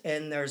house,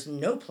 and there's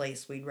no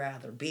place we'd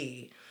rather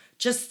be.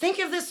 Just think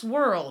of this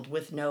world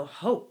with no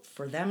hope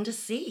for them to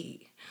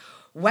see.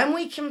 When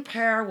we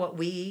compare what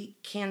we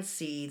can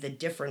see, the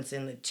difference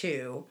in the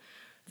two,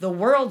 the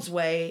world's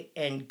way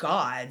and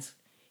God's,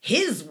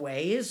 His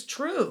way is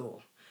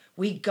true.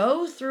 We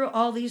go through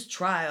all these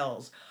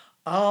trials,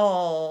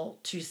 all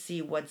to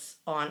see what's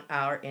on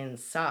our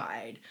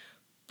inside.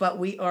 But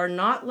we are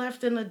not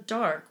left in the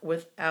dark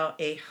without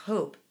a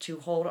hope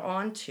to hold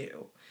on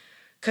to.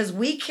 Because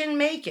we can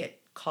make it,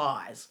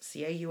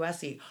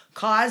 C-A-U-S-E,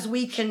 cause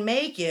we can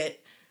make it,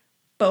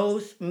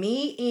 both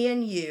me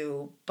and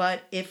you,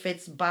 but if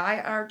it's by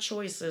our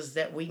choices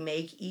that we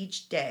make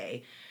each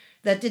day,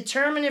 that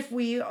determine if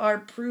we are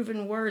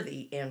proven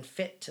worthy and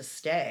fit to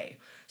stay.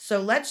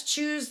 So let's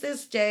choose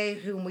this day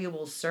whom we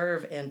will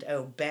serve and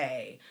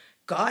obey.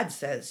 God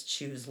says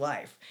choose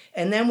life,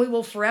 and then we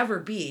will forever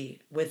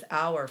be with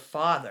our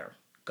Father,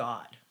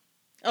 God.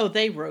 Oh,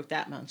 they wrote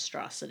that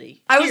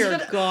monstrosity.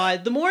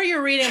 God. The more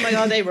you're reading, I'm like,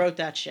 oh, they wrote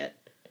that shit.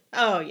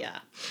 Oh, yeah.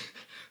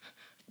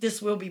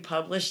 This will be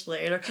published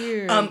later.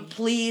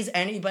 Please,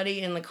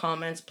 anybody in the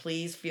comments,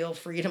 please feel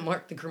free to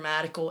mark the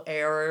grammatical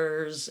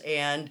errors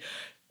and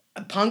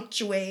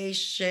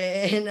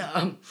punctuation.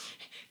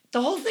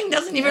 The whole thing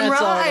doesn't even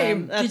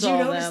rhyme. Did you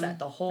notice that?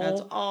 The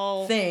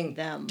whole thing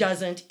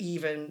doesn't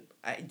even...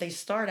 They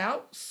start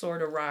out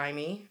sort of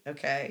rhymey,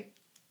 okay?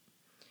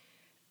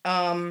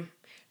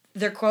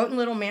 They're quoting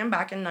Little Man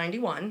back in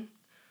 91.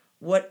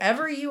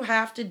 Whatever you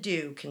have to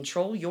do,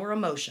 control your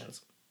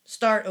emotions.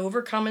 Start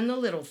overcoming the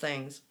little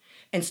things.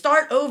 And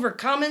start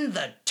overcoming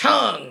the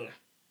tongue.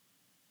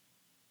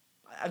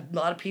 A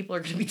lot of people are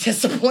going to be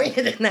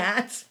disappointed in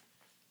that.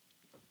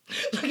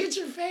 Look at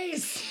your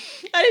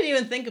face. I didn't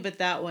even think of it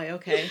that way.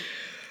 Okay.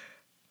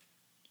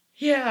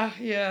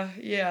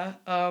 Yeah.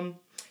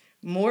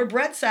 More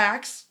bread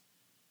sacks.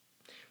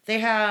 They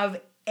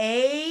have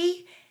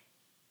A-H-A-B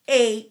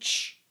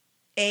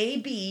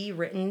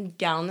written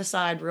down the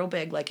side real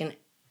big like an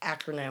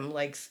acronym,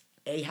 like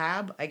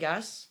AHAB, I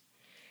guess.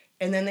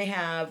 And then they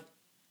have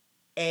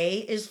A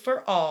is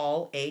for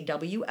all,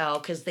 AWL,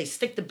 because they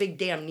stick the big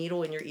damn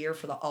needle in your ear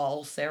for the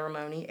all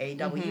ceremony,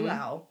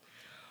 AWL.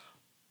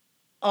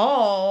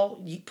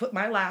 All, you put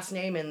my last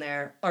name in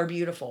there, are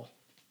beautiful.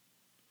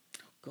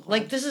 God.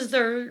 Like, this is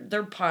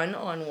their pun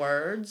on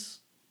words.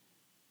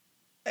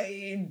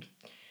 And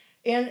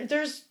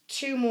there's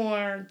two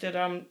more that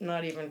I'm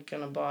not even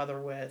going to bother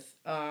with.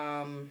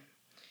 Yeah.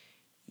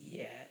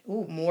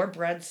 Ooh, more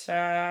bread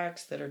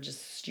sacks that are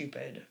just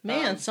stupid.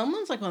 Man,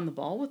 someone's like on the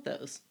ball with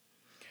those.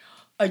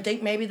 I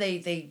think maybe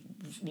they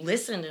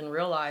listened and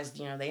realized,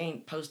 they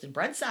ain't posted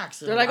bread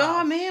sacks in They're a like,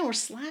 while. oh man, we're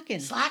slacking.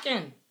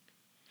 Slacking.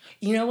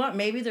 You know what?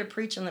 Maybe they're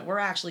preaching that we're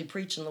actually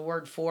preaching the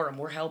word for them.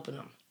 We're helping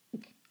them.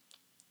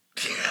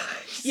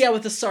 Yeah,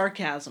 with the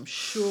sarcasm.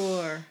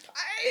 Sure.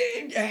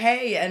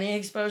 Hey, any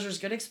exposure is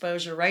good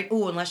exposure, right?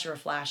 Ooh, unless you're a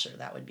flasher.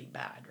 That would be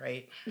bad,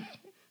 right?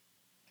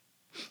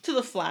 To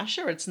the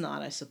flasher, it's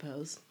not, I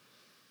suppose.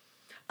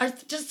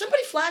 Does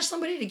somebody flash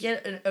somebody to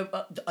get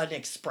an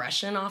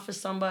expression off of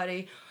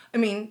somebody? I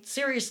mean,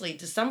 seriously,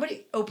 does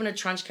somebody open a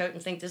trench coat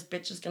and think this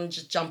bitch is going to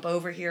just jump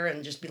over here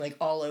and just be like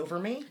all over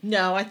me?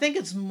 No, I think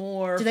it's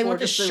more. Do they want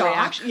the shock?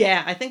 Reaction.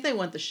 Yeah, I think they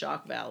want the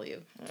shock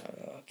value.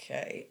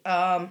 Okay.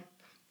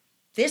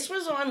 This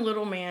was on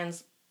Little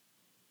Man's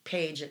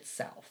page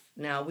itself.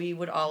 Now, we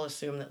would all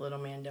assume that Little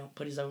Man don't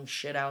put his own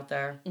shit out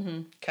there.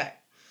 Mm-hmm. Okay.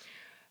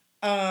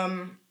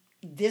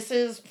 This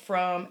is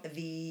from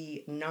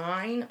the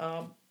 9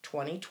 of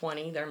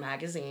 2020, their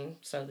magazine.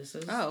 So this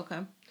is... Oh,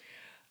 okay.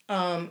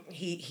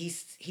 He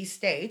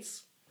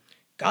states,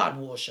 God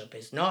worship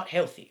is not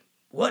healthy.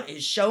 What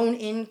is shown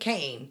in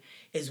Cain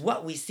is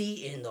what we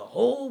see in the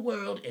whole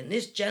world in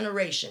this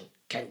generation.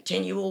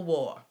 Continual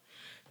war.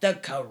 The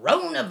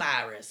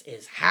coronavirus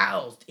is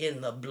housed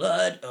in the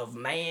blood of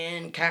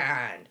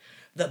mankind.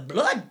 The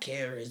blood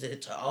carries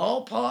it to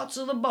all parts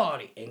of the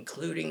body,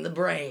 including the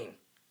brain,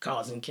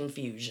 causing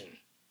confusion.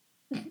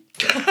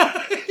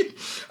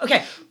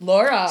 Okay,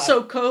 Laura.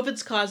 So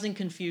COVID's causing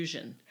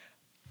confusion.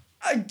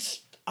 I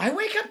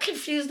wake up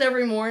confused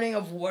every morning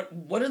of what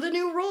are the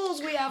new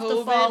rules we have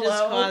to follow. COVID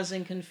is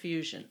causing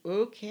confusion.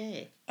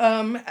 Okay.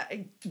 Oh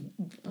my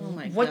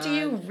God. What do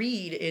you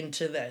read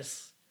into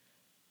this?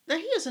 Now,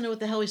 he doesn't know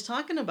what the hell he's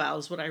talking about,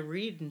 is what I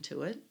read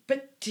into it.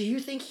 But do you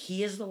think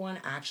he is the one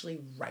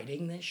actually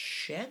writing this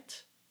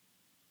shit?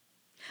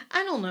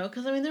 I don't know,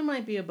 because, there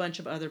might be a bunch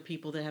of other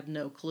people that have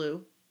no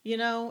clue.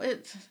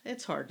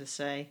 It's hard to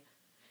say.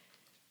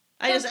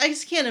 I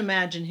just can't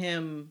imagine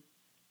him,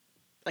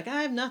 like,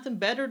 I have nothing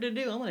better to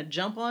do. I'm going to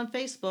jump on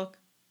Facebook.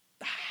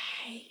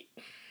 He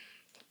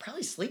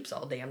probably sleeps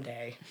all damn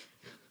day.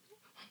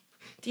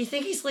 Do you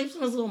think he sleeps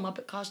in his little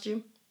Muppet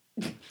costume?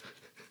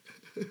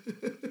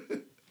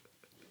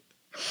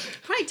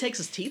 Probably takes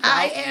his teeth out.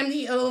 I am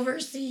the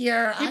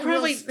overseer. Do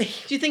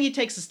you think he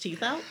takes his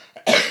teeth out?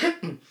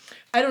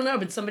 I don't know,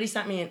 but somebody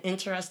sent me an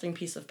interesting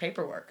piece of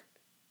paperwork.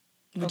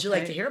 Would you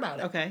like to hear about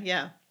it? Okay,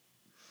 yeah.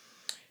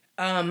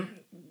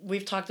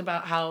 We've talked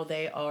about how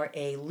they are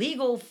a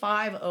legal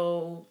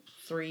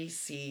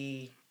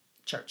 503c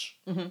church.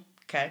 Mm-hmm.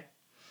 Okay?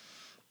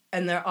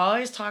 And they're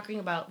always talking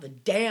about the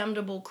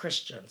damnable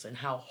Christians and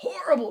how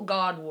horrible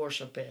God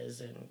worship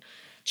is, and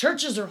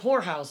churches are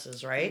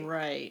whorehouses, right?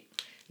 Right.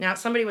 Now,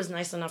 somebody was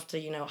nice enough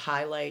to,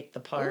 highlight the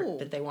part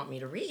that they want me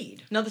to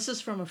read. Now, this is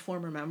from a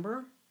former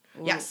member?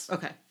 Yes.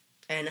 Okay.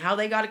 And how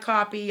they got a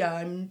copy,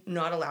 I'm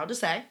not allowed to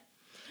say.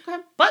 Okay.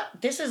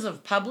 But this is a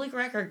public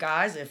record,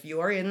 guys. If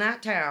you're in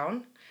that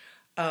town,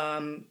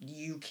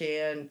 you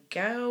can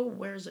go.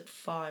 Where's it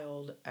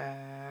filed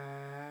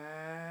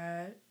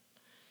at?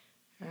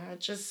 It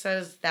just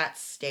says that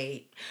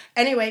state.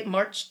 Anyway,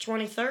 March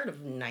 23rd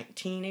of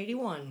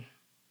 1981.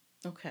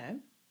 Okay.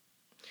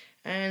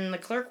 And the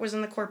clerk was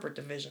in the corporate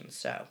division,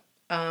 so...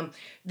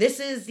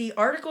 this is the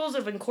Articles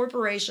of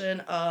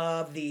Incorporation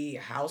of the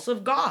House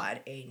of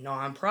God, a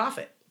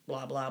nonprofit,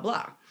 blah, blah,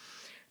 blah.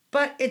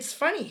 But it's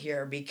funny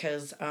here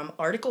because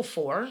Article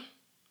 4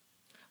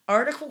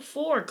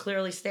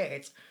 clearly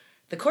states,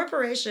 the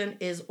corporation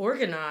is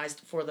organized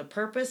for the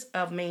purpose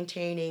of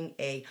maintaining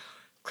a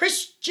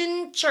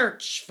Christian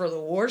church for the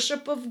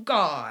worship of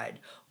God,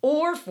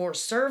 or for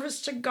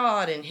service to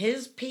God and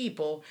his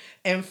people,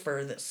 and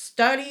for the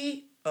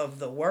study of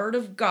the Word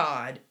of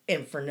God,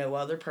 and for no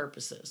other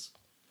purposes.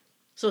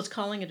 So it's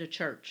calling it a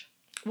church.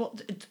 Well,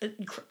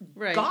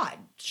 Right. God.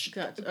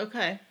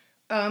 Okay.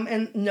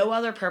 And no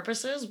other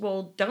purposes?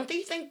 Well, don't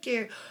they think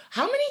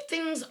how many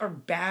things are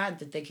bad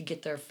that they could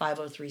get their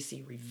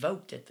 503c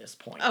revoked at this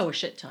point? Oh, a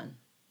shit ton.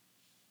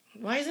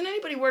 Why isn't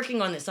anybody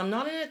working on this? I'm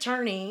not an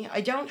attorney.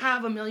 I don't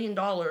have $1 million.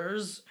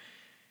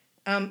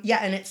 Yeah,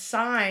 and it's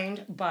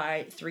signed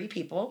by 3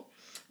 people.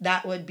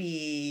 That would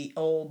be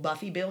old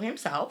Buffy Bill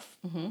himself,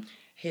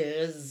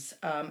 his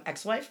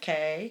ex-wife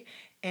Kay,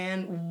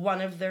 and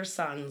one of their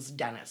sons,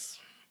 Dennis.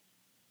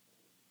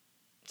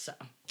 So,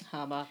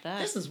 how about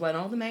that? This is when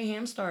all the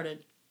mayhem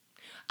started.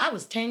 I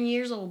was 10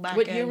 years old back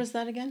What in... year was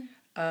that again?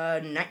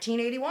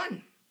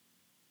 1981.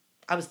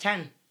 I was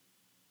 10.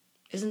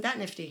 Isn't that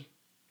nifty?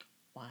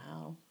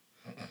 Wow.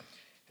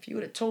 If you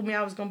would have told me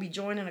I was going to be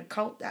joining a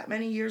cult that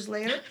many years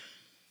later.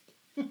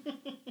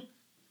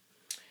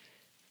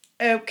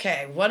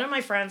 Okay, one of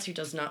my friends who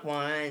does not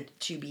want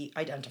to be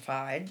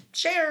identified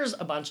shares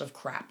a bunch of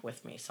crap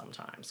with me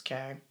sometimes,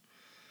 okay?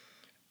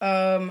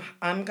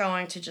 I'm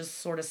going to just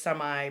sort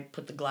of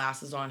put the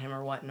glasses on him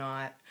or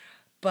whatnot.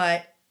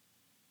 But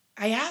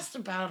I asked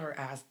about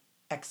her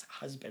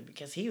ex-husband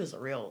because he was a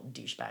real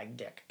douchebag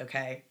dick,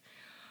 okay?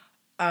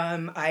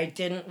 I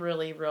didn't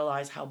really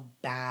realize how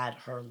bad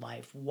her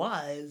life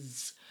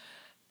was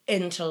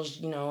until,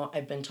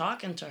 I've been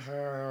talking to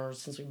her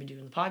since we've been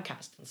doing the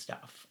podcast and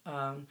stuff.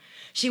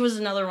 She was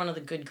another one of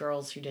the good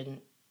girls who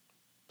didn't,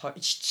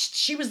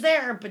 she was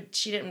there, but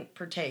she didn't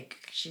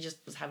partake. She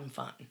just was having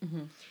fun.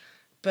 Mm-hmm.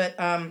 But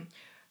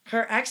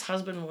her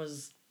ex-husband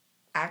was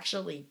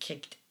actually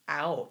kicked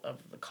out of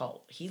the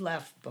cult. He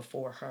left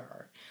before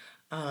her.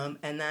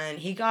 And then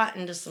he got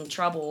into some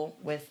trouble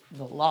with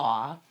the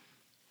law.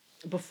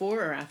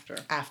 Before or after?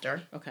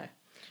 After. Okay.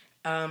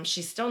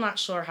 She's still not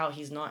sure how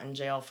he's not in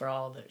jail for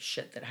all the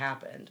shit that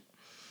happened.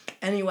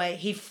 Anyway,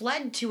 he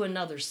fled to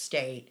another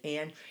state,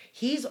 and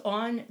he's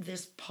on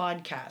this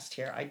podcast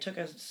here. I took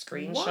a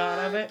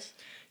screenshot of it.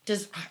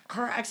 Does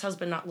her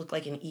ex-husband not look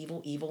like an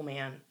evil, evil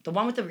man? The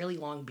one with the really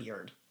long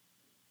beard.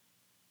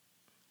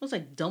 Looks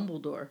like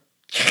Dumbledore.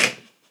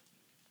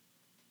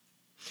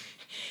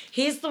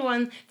 He's the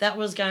one that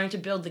was going to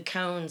build the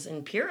cones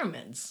and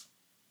pyramids.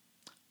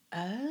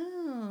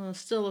 Oh,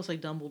 still looks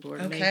like Dumbledore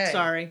to me. Okay.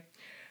 Sorry.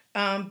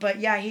 But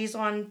yeah, he's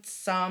on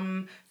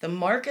the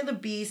Mark of the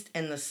Beast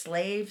and the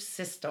Slave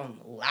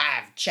System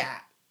live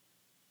chat.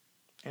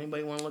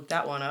 Anybody want to look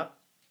that one up?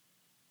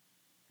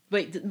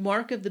 Wait, the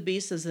Mark of the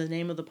Beast is the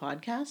name of the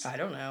podcast? I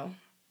don't know.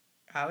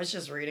 I was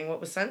just reading what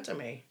was sent to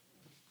me.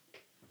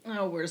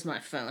 Oh, where's my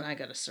phone? I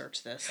gotta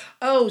search this.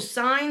 Oh,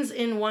 Signs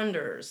and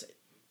Wonders.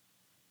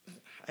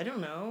 I don't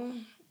know.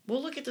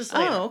 We'll look at this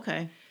later. Oh,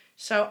 okay.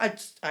 So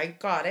I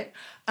got it.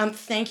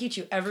 Thank you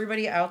to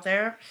everybody out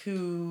there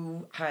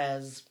who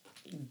has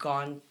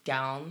gone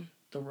down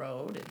the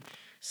road and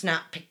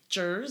snapped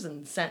pictures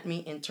and sent me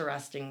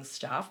interesting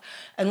stuff.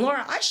 And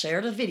Laura, I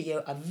shared a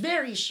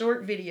very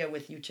short video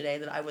with you today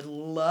that I would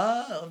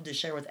love to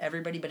share with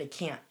everybody, but I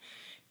can't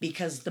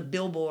because the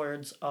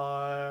billboards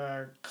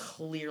are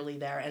clearly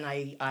there and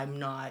I'm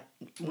not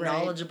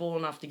knowledgeable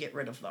enough to get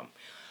rid of them.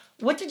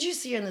 What did you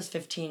see in this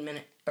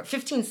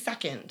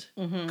 15-second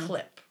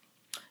clip?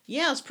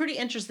 Yeah, it's pretty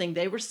interesting.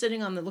 They were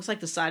sitting on looks like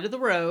the side of the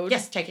road.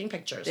 Yes, taking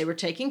pictures. They were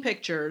taking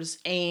pictures,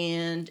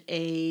 and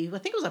I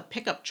think it was a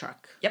pickup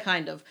truck,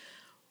 kind of,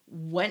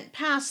 went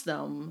past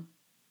them.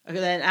 And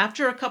then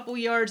after a couple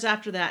yards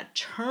after that,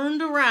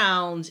 turned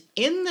around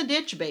in the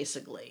ditch,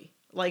 basically.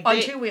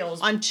 On two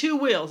wheels. On two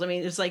wheels. I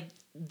mean, it's like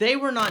they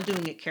were not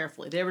doing it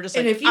carefully. They were just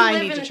like, I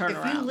need to turn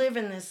around. If you live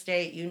in this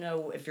state, you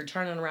know if you're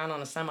turning around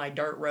on a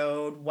semi-dirt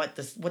road, what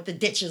the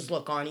ditches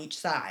look on each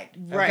side.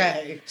 Right.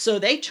 Okay? So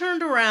they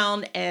turned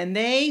around and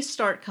they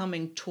start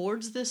coming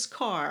towards this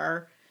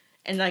car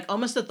and like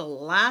almost at the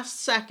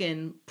last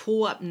second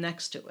pull up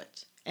next to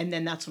it. And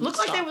then that's when Looked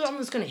like they were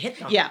almost going to hit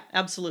them. Yeah,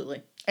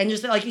 absolutely. And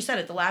just like you said,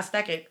 at the last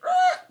second.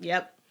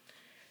 Yep.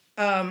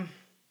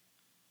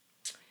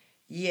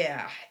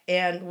 Yeah.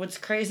 And what's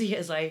crazy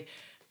is I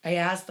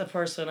asked the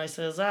person, I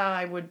says,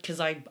 I would, because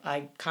I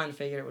kind of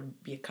figured it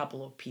would be a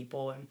couple of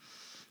people, and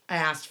I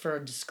asked for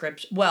a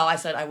description. Well, I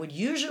said I would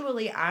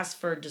usually ask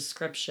for a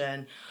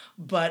description,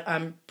 but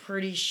I'm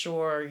pretty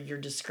sure your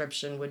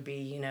description would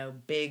be,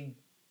 big,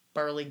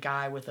 burly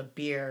guy with a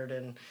beard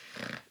and,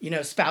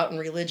 spouting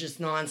religious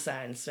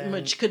nonsense. And,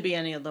 which could be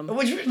any of them.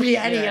 Which would be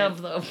any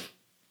of them.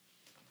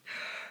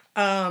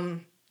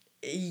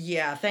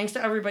 Yeah, thanks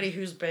to everybody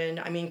who's been,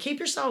 keep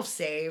yourself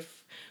safe.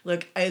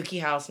 Look,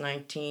 Okie House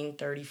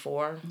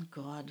 1934. Oh,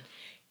 God.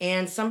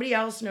 And somebody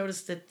else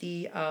noticed that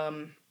the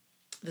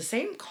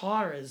same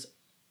car is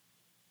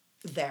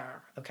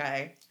there,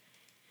 okay?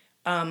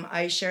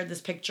 I shared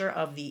this picture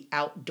of the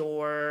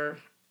outdoor,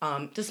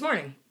 this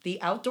morning, the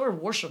outdoor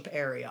worship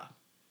area.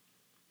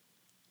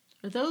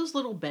 Are those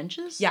little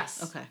benches?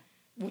 Yes. Okay.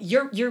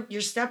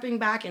 You're stepping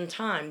back in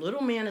time.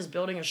 Little man is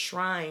building a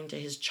shrine to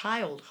his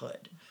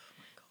childhood.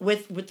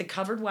 With the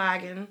covered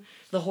wagon,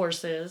 the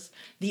horses,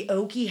 the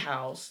Okie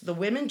house, the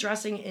women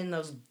dressing in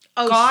those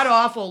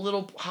god-awful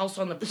little house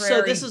on the prairie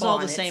So this is bonnets. all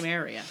the same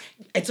area?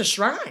 It's a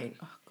shrine.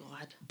 Oh,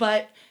 God.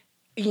 But,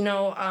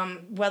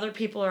 whether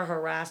people are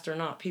harassed or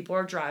not, people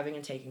are driving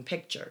and taking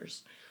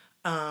pictures.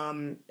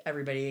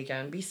 Everybody,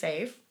 again, be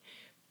safe.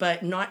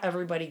 But not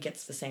everybody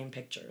gets the same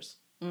pictures.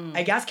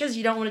 I guess because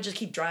you don't want to just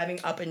keep driving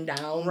up and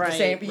down the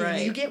same.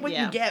 Right. You get what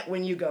you get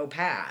when you go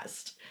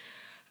past.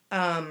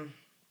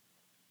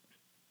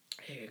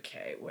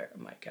 Okay, where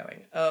am I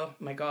going? Oh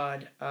my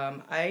God.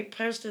 I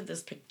posted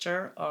this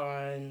picture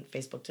on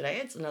Facebook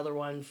today. It's another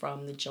one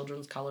from the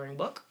children's coloring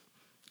book.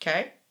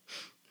 Okay.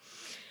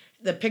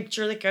 The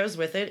picture that goes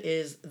with it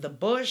is the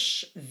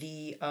bush,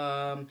 the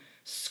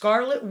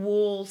scarlet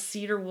wool,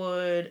 cedar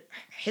wood,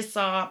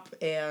 hyssop,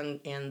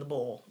 and the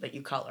bowl that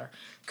you color.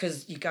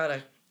 Because you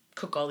gotta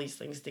cook all these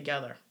things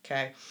together,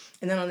 okay?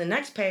 And then on the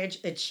next page,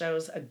 it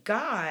shows a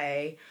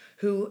guy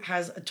who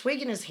has a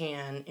twig in his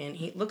hand, and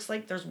he looks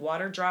like there's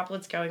water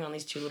droplets going on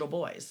these two little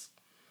boys.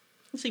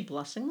 Is he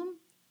blessing them?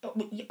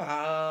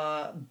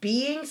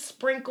 Being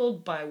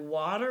sprinkled by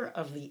water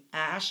of the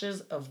ashes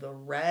of the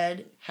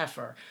red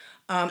heifer.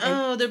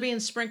 They're being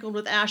sprinkled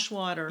with ash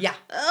water. Yeah.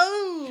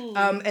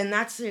 Oh. And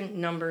that's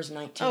in Numbers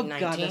 19:19. Oh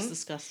God, that's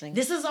disgusting.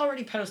 This is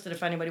already posted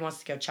if anybody wants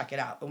to go check it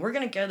out. And we're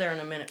gonna go there in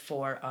a minute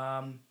for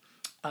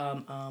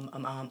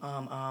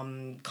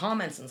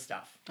comments and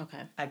stuff.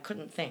 Okay. I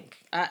couldn't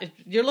think.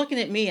 You're looking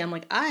at me. I'm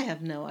like, I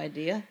have no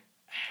idea.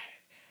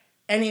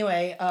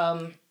 Anyway,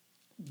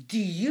 do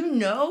you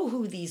know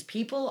who these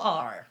people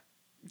are?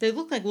 They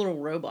look like little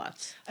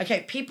robots.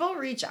 Okay, people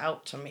reach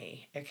out to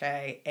me,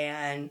 okay,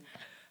 and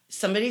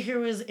somebody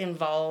who is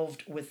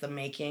involved with the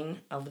making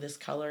of this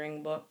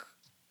coloring book,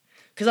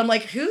 because I'm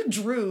like, who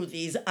drew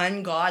these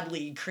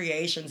ungodly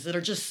creations that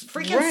are just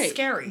freaking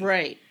scary?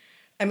 Right.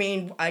 I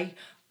mean, I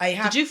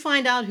have. Did you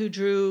find out who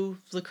drew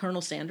the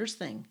Colonel Sanders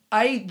thing?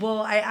 I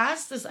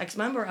asked this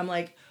ex-member, I'm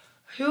like,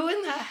 who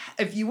in the,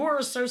 if you were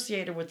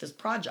associated with this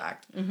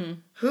project,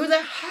 who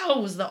the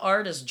hell was the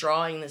artist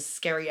drawing this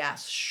scary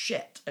ass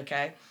shit,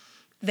 okay?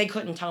 They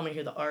couldn't tell me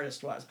who the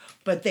artist was,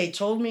 but they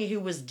told me who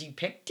was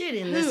depicted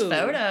in this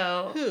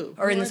photo. Who?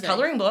 Or in this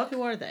coloring book.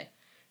 Who are they?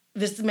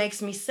 This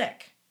makes me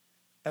sick,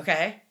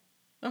 okay?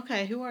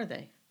 Okay, who are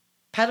they?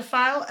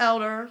 Pedophile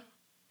elder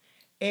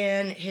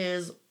and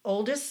his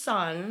oldest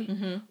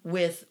son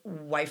with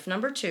wife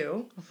number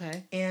 2.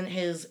 Okay. And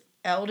his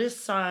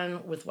eldest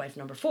son with wife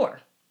number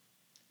 4.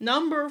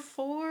 Number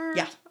 4?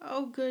 Yeah.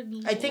 Oh, good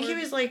Lord. I think he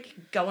was like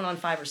going on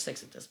 5 or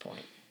 6 at this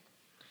point.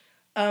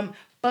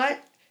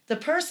 But the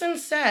person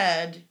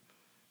said,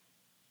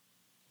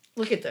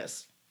 look at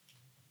this.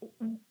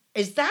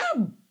 Is that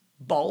a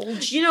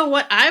bulge? You know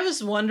what? I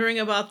was wondering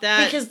about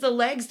that. Because the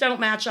legs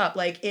don't match up.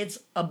 Like, it's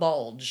a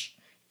bulge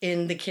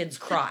in the kid's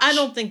crotch. I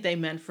don't think they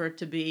meant for it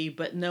to be,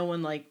 but no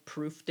one, like,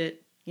 proofed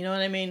it. You know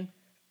what I mean?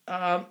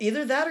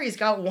 Either that or he's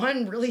got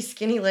one really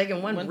skinny leg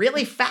and one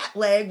really fat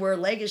leg where a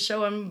leg is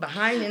showing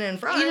behind and in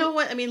front. You know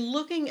what? I mean,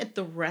 looking at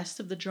the rest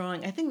of the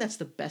drawing, I think that's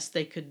the best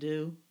they could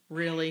do,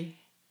 really.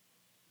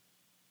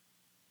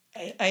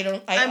 I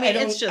don't...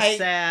 It's just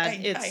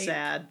sad. It's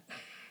sad.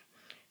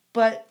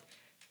 But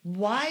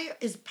why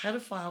is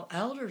pedophile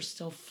elder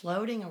still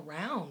floating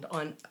around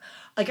on...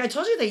 Like I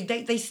told you,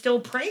 they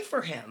still pray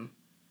for him.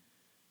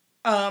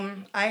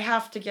 I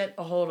have to get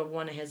a hold of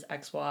one of his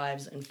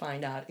ex-wives and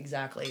find out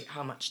exactly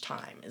how much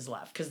time is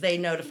left, because they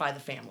notify the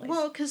families.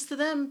 Well, because to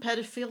them,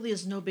 pedophilia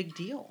is no big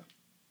deal.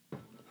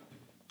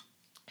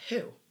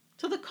 Who?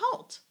 To the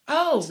cult.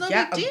 Oh, it's no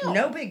yeah, big deal.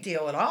 No big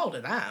deal at all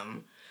to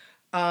them.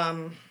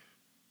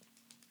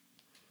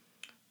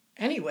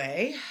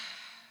 Anyway...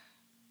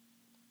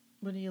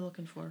 What are you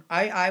looking for?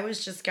 I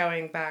was just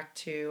going back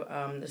to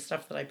the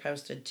stuff that I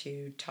posted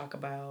to talk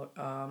about...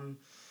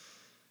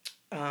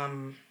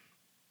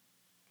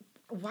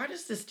 why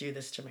does this do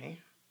this to me?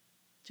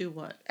 Do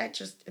what?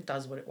 It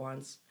does what it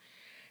wants.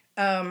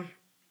 Now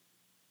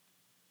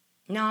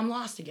I'm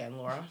lost again,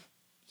 Laura.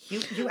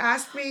 You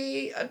asked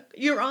me...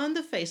 You're on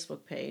the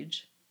Facebook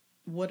page.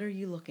 What are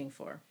you looking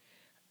for?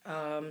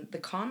 The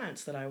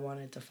comments that I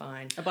wanted to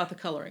find. About the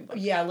coloring book.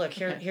 Yeah, look,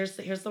 here's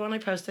the one I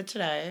posted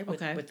today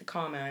with the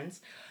comments.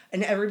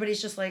 And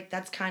everybody's just like,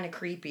 that's kind of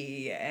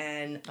creepy.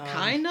 And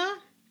Kinda?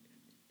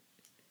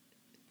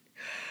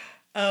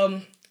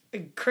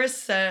 Chris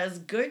says,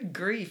 good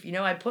grief. You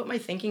know, I put my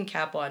thinking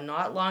cap on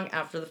not long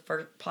after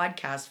the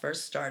podcast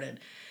first started.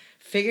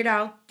 Figured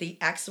out the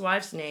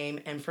ex-wife's name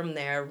and from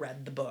there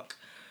read the book.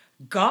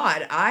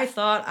 God, I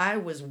thought I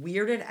was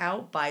weirded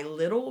out by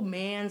little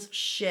man's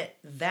shit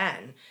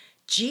then.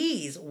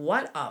 Geez,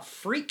 what a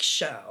freak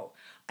show.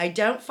 I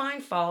don't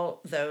find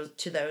fault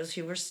to those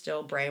who were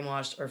still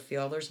brainwashed or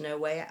feel there's no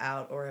way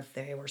out or if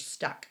they were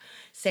stuck.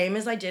 Same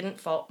as I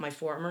didn't fault my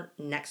former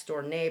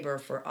next-door neighbor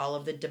for all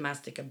of the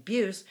domestic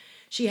abuse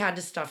she had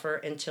to suffer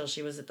until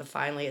she was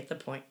finally at the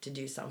point to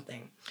do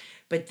something.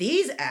 But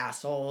these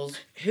assholes,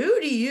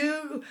 who do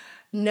you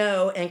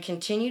know and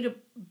continue to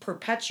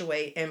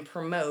perpetuate and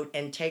promote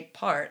and take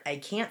part? I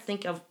can't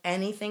think of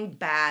anything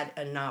bad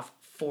enough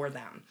for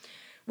them.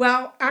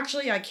 Well,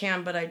 actually I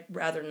can, but I'd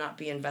rather not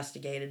be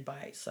investigated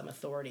by some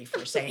authority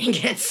for saying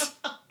it.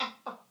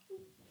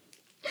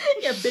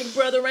 Yeah, Big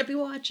Brother might be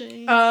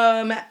watching.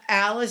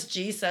 Alice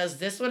G says,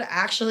 this would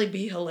actually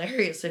be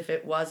hilarious if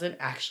it wasn't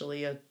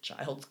actually a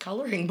child's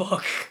coloring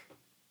book.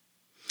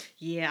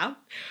 Yeah.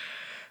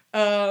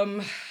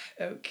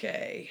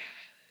 Okay.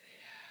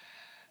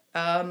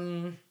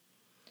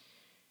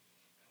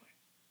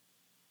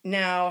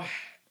 Now,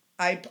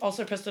 I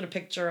also posted a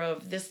picture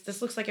of this.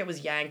 This looks like it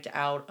was yanked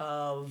out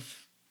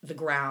of the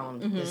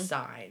ground, this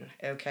sign,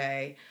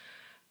 okay?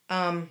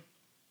 And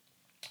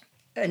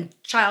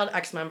child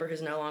ex-member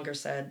who's no longer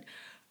said,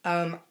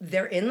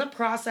 they're in the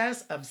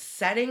process of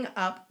setting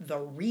up the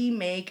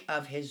remake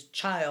of his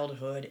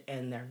childhood,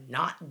 and they're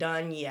not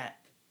done yet.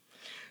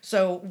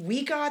 So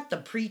we got the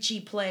Preachy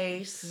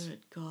Place.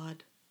 Good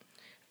God.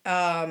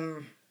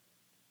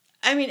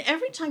 I mean,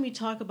 every time you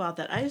talk about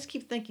that, I just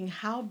keep thinking,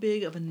 how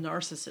big of a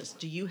narcissist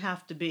do you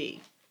have to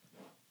be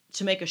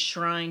to make a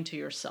shrine to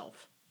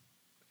yourself?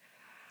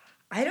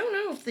 I don't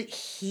know if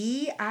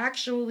he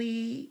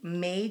actually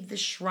made the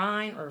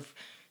shrine or if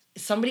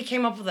somebody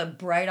came up with a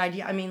bright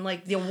idea. I mean,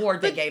 like the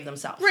award they gave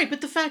themselves. Right,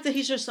 but the fact that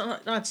he's just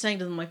not saying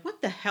to them, like,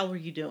 what the hell are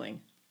you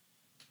doing?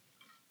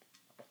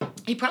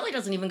 He probably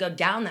doesn't even go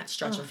down that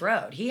stretch of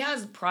road. He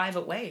has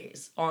private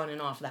ways on and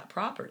off that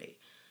property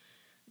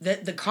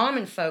that the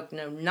common folk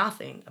know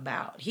nothing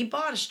about. He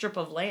bought a strip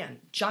of land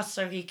just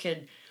so he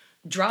could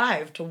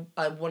drive to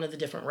one of the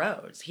different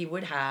roads. He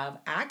would have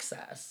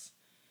access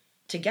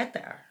to get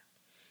there.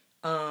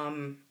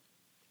 I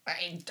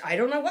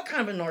don't know what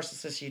kind of a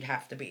narcissist you'd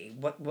have to be.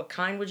 What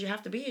kind would you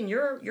have to be in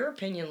your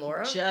opinion,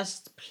 Laura?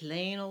 Just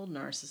plain old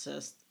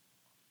narcissist.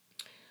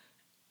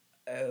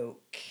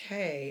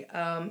 Okay.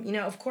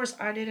 Of course,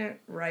 I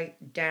didn't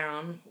write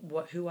down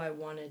who I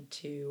wanted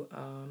to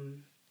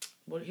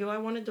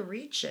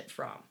read shit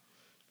from,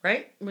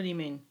 right? What do you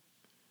mean?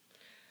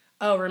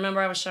 Oh, remember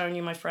I was showing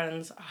you my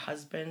friend's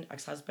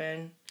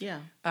ex-husband? Yeah.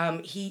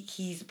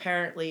 He's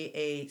apparently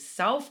a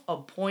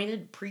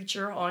self-appointed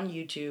preacher on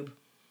YouTube.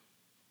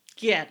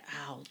 Get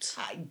out.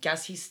 I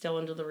guess he's still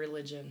into the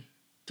religion.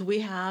 Do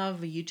we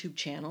have a YouTube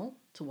channel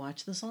to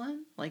watch this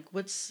on? Like,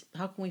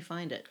 how can we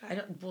find it?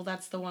 Well,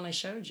 that's the one I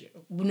showed you.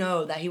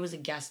 No, that he was a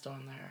guest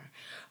on there.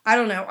 I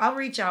don't know. I'll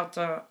reach out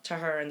to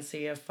her and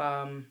see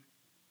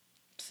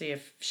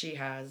if she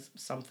has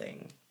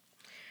something.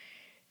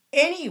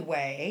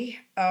 Anyway,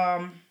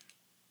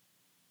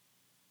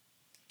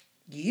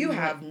 you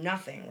have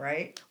nothing,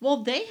 right?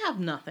 Well, they have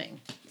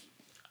nothing.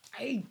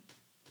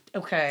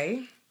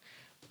 Okay.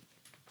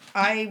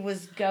 I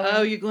was going.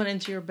 Oh, you're going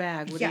into your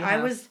bag. What do you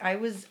have?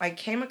 I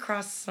came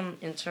across some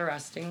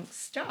interesting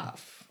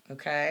stuff.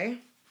 Okay.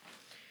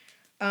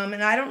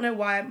 And I don't know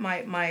why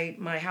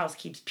my house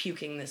keeps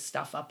puking this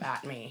stuff up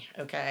at me.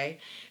 Okay.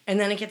 And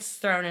then it gets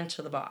thrown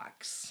into the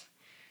box.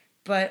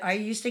 But I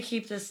used to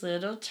keep this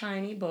little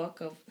tiny book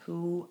of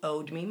who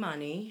owed me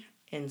money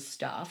and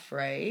stuff,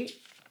 right?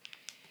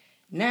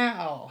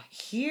 Now,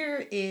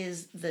 here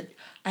is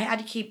I had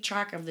to keep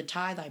track of the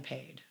tithe I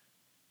paid.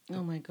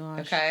 Oh my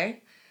gosh.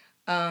 Okay?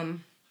 And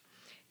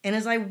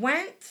as I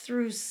went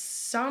through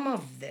some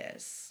of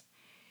this,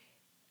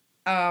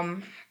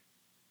 I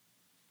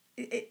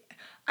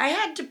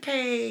had to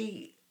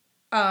pay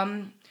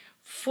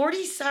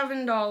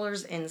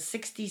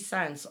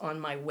 $47.60 on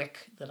my WIC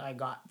that I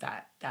got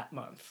that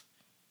month.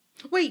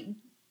 Wait,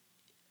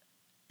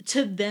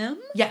 to them?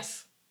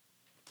 Yes.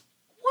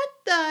 What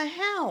the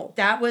hell?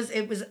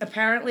 It was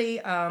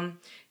apparently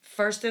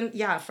first and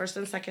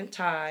second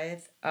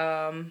tithe.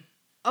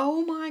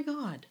 Oh my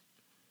God.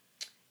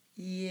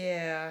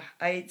 Yeah,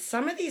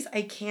 some of these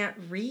I can't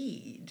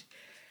read.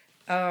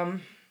 A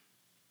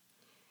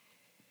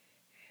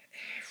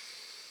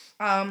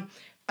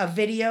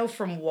video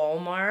from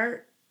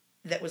Walmart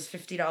that was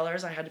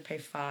 $50. I had to pay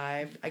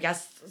 $5. I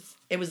guess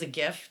it was a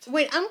gift.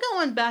 Wait, I'm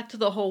going back to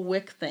the whole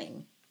WIC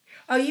thing.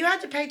 Oh, you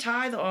had to pay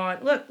tithe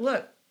on. Look.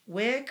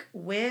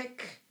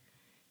 WIC,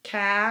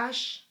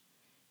 cash.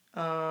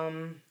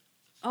 Oh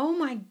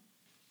my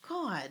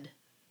God.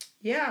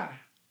 Yeah.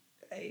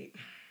 A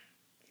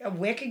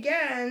WIC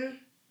again.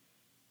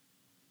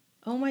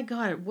 Oh my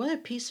God, what a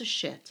piece of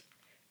shit.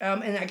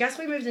 And I guess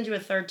we moved into a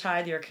third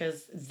tithe year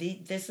because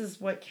this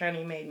is what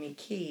Kenny made me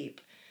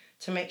keep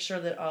to make sure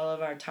that all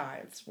of our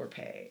tithes were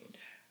paid.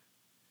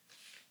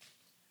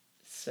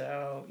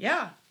 So,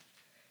 yeah.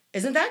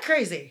 Isn't that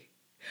crazy?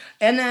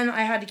 And then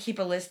I had to keep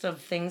a list of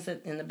things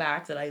in the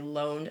back that I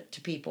loaned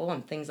to people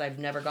and things I've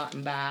never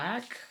gotten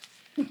back.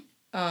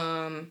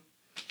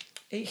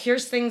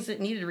 Here's things that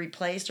needed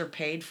replaced or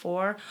paid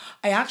for.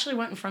 I actually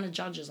went in front of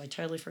judges. I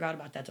totally forgot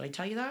about that. Did I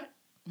tell you that?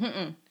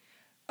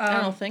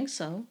 I don't think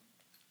so.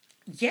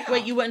 Yeah.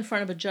 Wait, you went in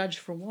front of a judge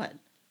for what?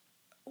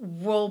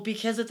 Well,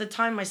 because at the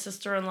time my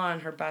sister-in-law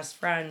and her best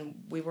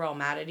friend, we were all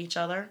mad at each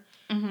other.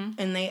 Mm-hmm.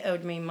 And they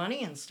owed me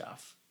money and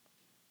stuff.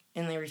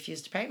 And they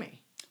refused to pay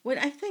me. Wait,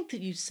 I think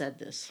that you said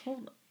this.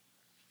 Hold on.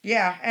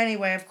 Yeah,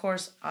 anyway, of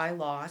course, I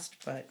lost,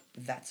 but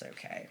that's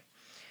okay.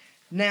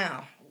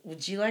 Now,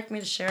 would you like me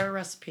to share a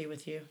recipe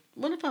with you?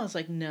 What if I was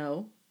like,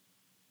 no?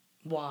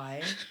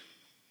 Why?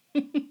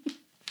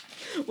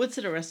 What's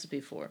it a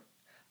recipe for?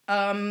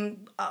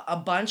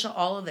 A bunch of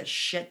all of the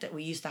shit that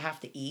we used to have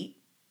to eat.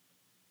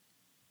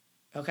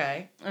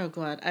 Okay? Oh,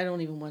 God, I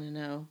don't even want to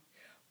know.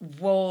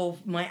 Well,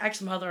 my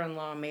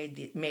ex-mother-in-law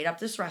made up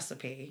this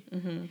recipe.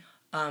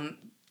 Mm-hmm.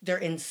 They're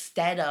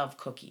instead of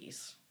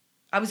cookies.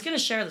 I was going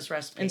to share this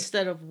recipe.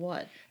 Instead of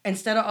what?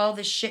 Instead of all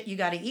this shit you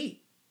got to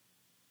eat.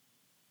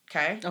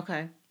 Okay?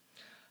 Okay.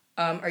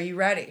 Are you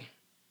ready?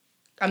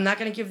 I'm not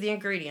going to give the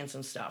ingredients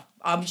and stuff.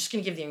 I'm just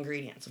going to give the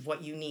ingredients of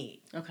what you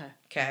need. Okay.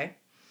 Okay?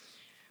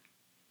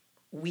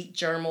 Wheat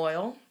germ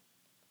oil,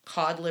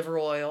 cod liver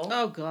oil.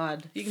 Oh,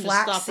 God. You can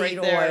flax just stop right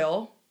seed there.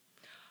 oil,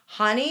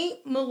 honey,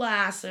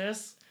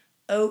 molasses,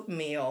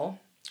 oatmeal,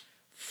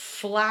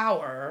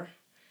 flour,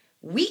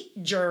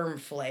 wheat germ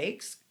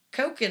flakes,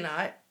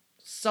 coconut,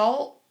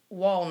 salt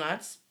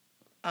walnuts,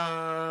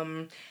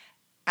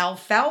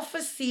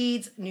 alfalfa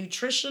seeds,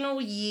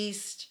 nutritional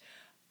yeast,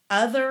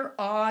 other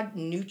odd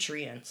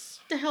nutrients.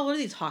 What the hell are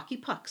these hockey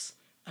pucks?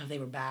 Oh, they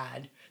were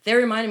bad. They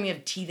reminded me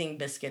of teething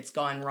biscuits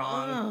gone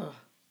wrong. Oh.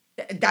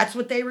 That's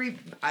what they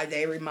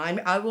remind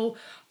me. I will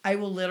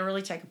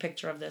literally take a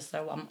picture of this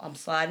though. I'm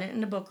sliding it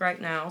in the book right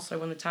now. So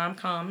when the time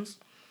comes,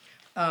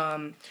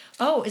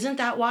 oh, isn't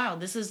that wild?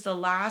 This is the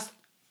last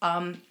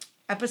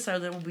episode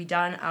that will be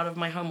done out of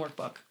my homework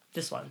book.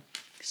 This one.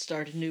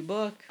 Start a new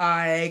book.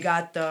 I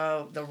got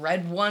the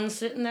red one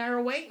sitting there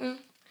waiting.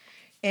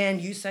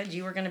 And you said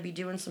you were going to be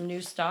doing some new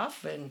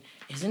stuff, and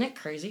isn't it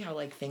crazy how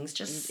like things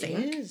just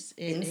sync? It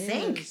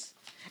is.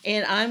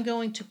 And I'm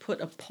going to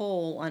put a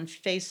poll on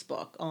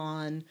Facebook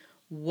on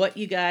what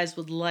you guys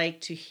would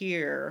like to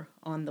hear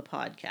on the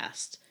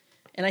podcast.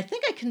 And I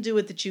think I can do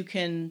it that you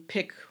can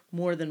pick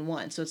more than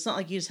one. So it's not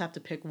like you just have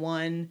to pick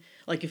one.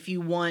 Like if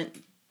you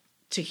want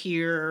to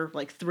hear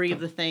like 3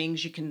 of the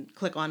things, you can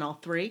click on all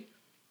 3.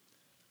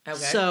 Okay.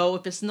 So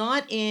if it's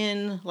not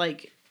in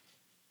like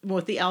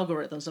with the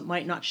algorithms, it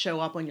might not show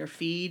up on your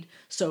feed.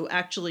 So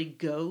actually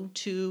go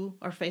to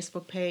our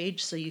Facebook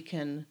page so you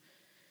can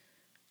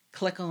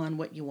click on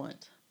what you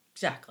want.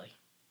 Exactly.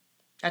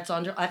 That's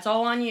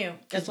all on you.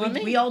 That's on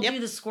me. We all do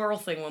the squirrel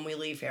thing when we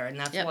leave here, and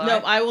that's why. No,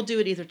 I will do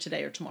it either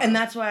today or tomorrow. And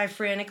that's why I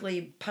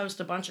frantically post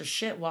a bunch of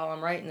shit while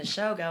I'm writing the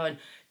show, going,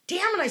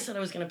 "Damn it! I said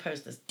I was going to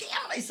post this. Damn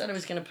it! I said I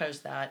was going to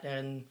post that."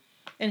 And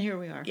here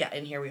we are. Yeah,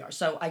 and here we are.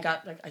 So I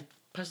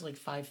posted like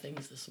 5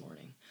 things this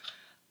morning.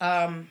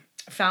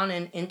 Found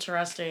an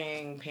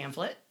interesting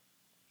pamphlet.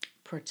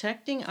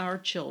 Protecting our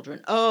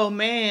children. Oh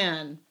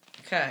man.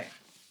 Okay.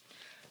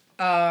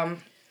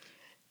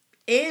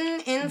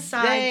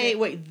 Inside.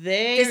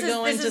 They are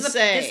going to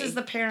say. This is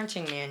the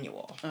parenting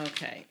manual.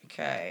 Okay.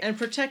 Okay. And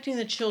protecting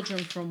the children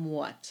from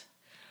what?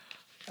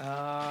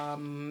 Would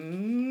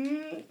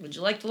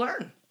you like to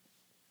learn?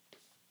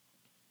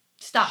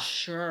 Stop.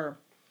 Sure.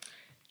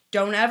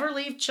 Don't ever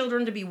leave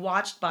children to be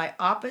watched by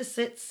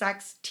opposite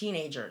sex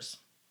teenagers.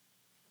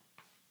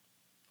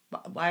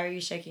 Why are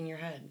you shaking your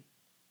head?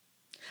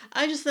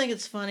 I just think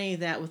it's funny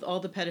that with all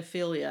the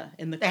pedophilia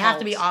in the They have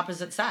to be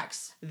opposite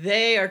sex.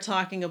 They are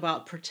talking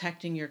about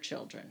protecting your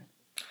children.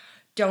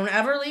 Don't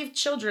ever leave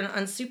children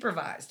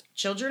unsupervised.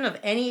 Children of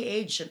any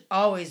age should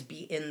always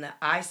be in the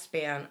eye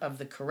span of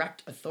the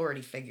correct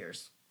authority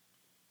figures.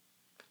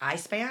 Eye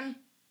span?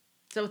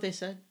 Is that what they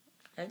said?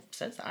 It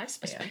says eye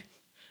span.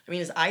 I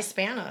mean, is eye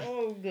span a...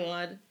 Oh,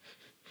 God.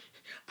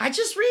 I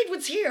just read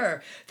what's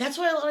here. That's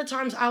why a lot of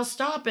times I'll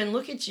stop and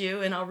look at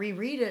you and I'll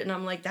reread it and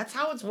I'm like, that's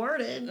how it's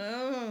worded.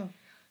 Oh.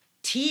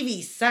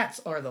 TV sets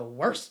are the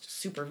worst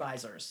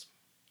supervisors.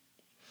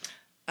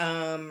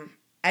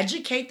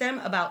 Educate them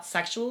about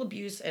sexual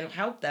abuse and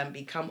help them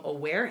become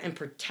aware and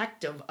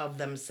protective of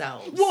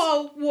themselves.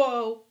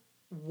 Whoa.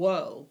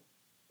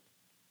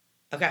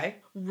 Okay.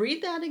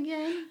 Read that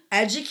again.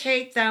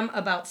 Educate them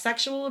about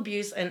sexual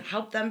abuse and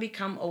help them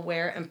become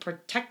aware and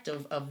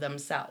protective of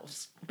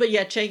themselves. But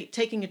yet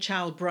taking a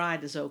child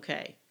bride is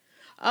okay.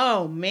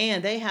 Oh,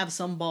 man, they have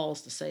some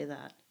balls to say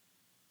that.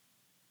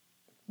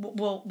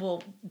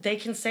 Well, they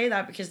can say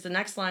that because the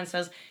next line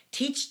says,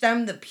 teach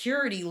them the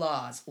purity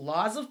laws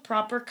of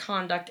proper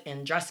conduct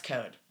and dress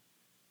code.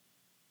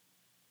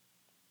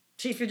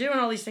 See, if you're doing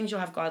all these things,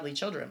 you'll have godly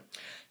children.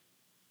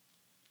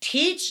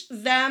 Teach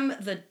them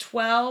the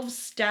 12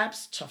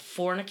 steps to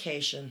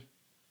fornication.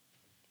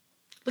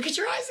 Look at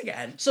your eyes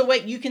again. So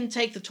wait, you can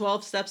take the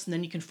 12 steps and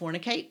then you can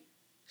fornicate?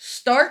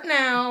 Start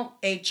now.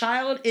 A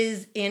child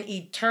is an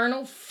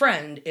eternal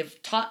friend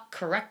if taught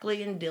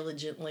correctly and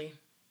diligently.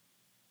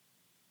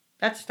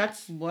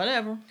 That's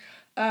whatever.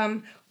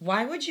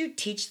 Why would you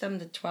teach them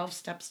the 12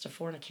 steps to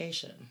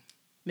fornication?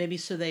 Maybe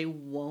so they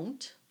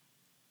won't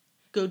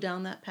go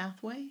down that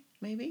pathway,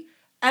 maybe?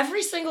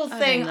 Every single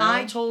thing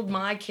I told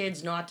my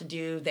kids not to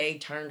do, they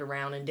turned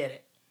around and did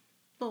it.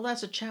 Well,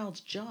 that's a child's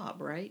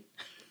job, right?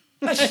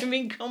 I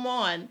mean, come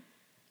on.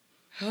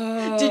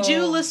 Oh. Did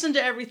you listen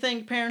to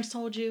everything parents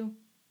told you?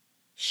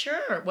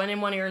 Sure. Went in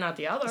one ear, not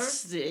the other.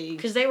 See.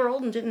 Because they were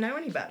old and didn't know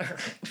any better.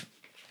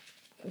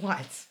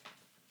 What?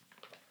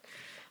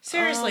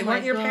 Seriously,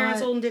 weren't your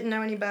parents old and didn't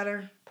know any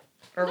better?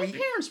 Or my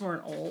parents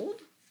weren't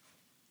old.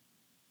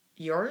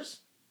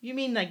 Yours? You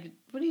mean like,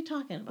 what are you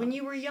talking about? When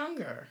you were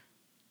younger.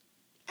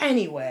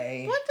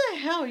 Anyway. What the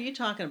hell are you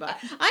talking about?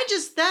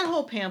 That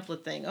whole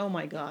pamphlet thing, oh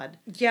my God.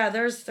 Yeah,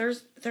 there's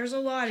a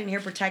lot in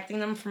here. Protecting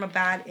them from a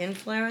bad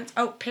influence.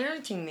 Oh,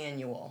 parenting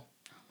manual.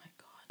 Oh my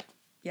God.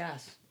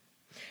 Yes.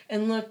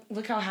 And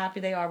look how happy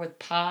they are with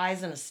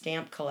pies and a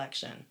stamp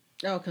collection.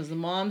 Oh, because the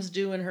mom's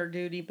doing her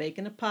duty,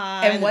 baking a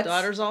pie, and the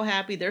daughter's all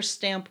happy. They're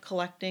stamp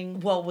collecting.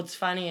 Well, what's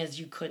funny is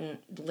you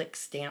couldn't lick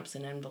stamps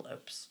in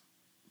envelopes.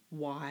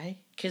 Why?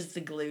 Because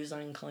the glue's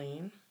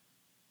unclean.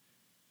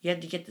 You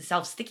had to get the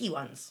self-sticky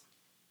ones.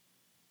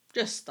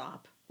 Just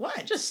stop.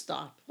 What? Just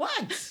stop.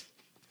 What?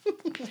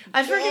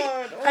 I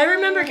forget. I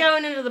remember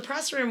going into the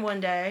press room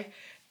one day,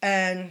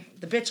 and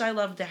the bitch I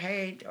love to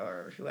hate,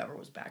 or whoever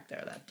was back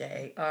there that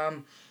day,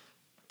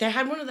 they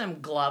had one of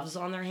them gloves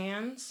on their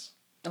hands.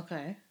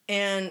 Okay.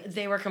 And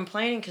they were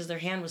complaining because their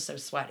hand was so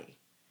sweaty.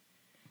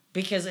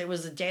 Because it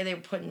was the day they were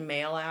putting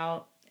mail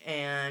out,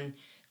 and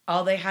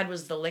all they had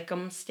was the lick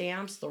 'em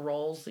stamps, the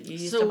rolls that you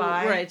used to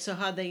buy. Right, so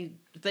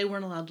they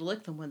weren't allowed to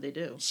lick them, what'd they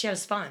do? She had a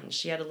sponge.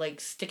 She had to like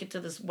stick it to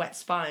this wet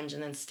sponge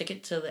and then stick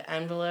it to the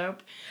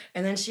envelope.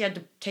 And then she had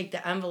to take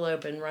the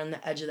envelope and run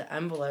the edge of the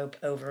envelope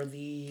over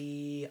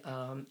the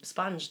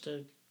sponge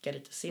to get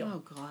it to seal. Oh,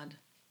 God.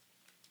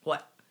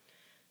 What?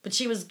 But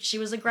she was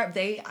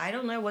a I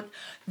don't know what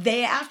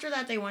after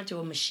that they went to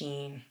a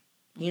machine.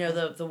 You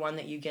know, the one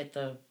that you get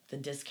the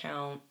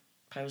discount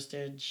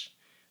postage,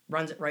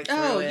 runs it right through it.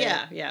 Oh,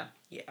 yeah.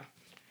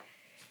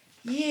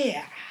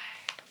 Yeah.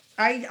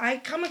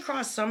 I come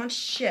across so much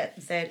shit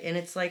and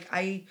it's like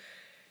I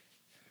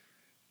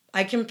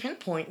can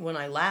pinpoint when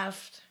I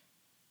left.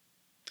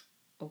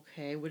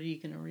 Okay, what are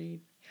you going to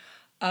read?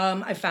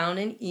 I found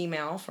an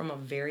email from a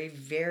very,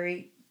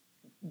 very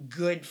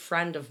good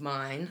friend of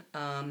mine.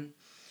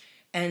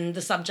 And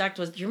the subject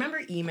was, do you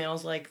remember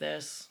emails like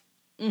this?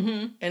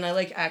 Mm-hmm. And I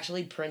like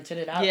actually printed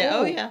it out. Yeah,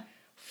 oh yeah.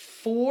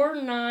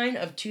 4/9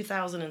 of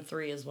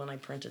 2003 is when I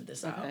printed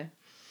this out. Okay.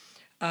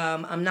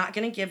 I'm not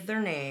going to give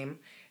their name,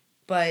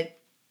 but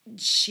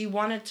she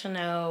wanted to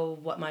know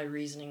what my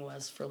reasoning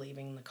was for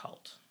leaving the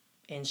cult.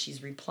 And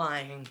she's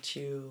replying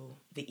to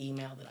the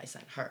email that I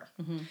sent her.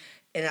 Mm-hmm.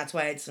 And that's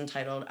why it's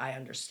entitled, I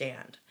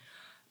Understand.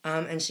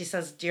 And she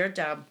says, Dear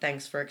Deb,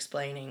 thanks for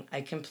explaining.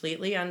 I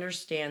completely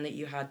understand that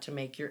you had to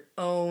make your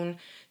own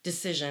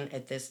decision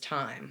at this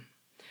time.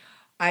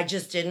 I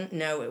just didn't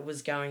know it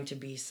was going to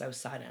be so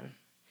sudden.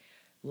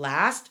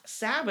 Last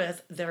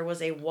Sabbath, there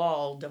was a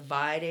wall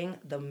dividing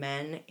the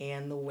men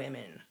and the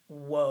women.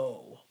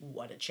 Whoa,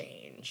 what a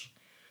change.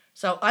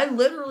 So I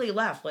literally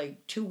left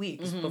like 2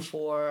 weeks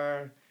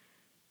before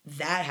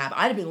that happened.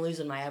 I'd have been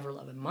losing my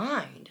ever-loving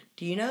mind.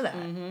 Do you know that?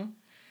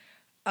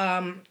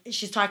 Mm-hmm.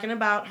 She's talking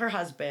about her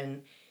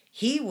husband.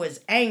 He was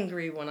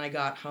angry when I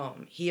got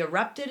home. He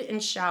erupted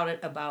and shouted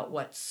about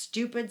what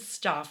stupid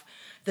stuff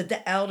that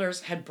the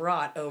elders had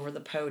brought over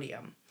the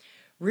podium.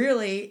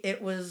 Really,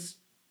 it was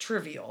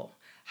trivial.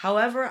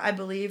 However, I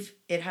believe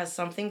it has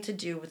something to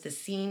do with the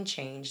scene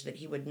change that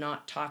he would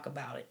not talk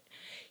about it.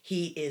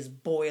 He is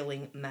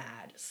boiling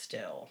mad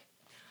still.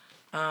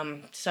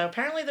 So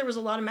apparently there was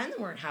a lot of men that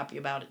weren't happy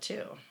about it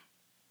too.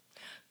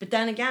 But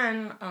then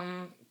again,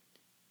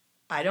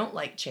 I don't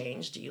like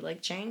change. Do you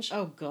like change?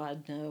 Oh,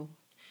 God, no.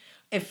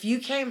 If you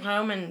came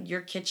home and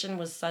your kitchen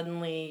was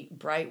suddenly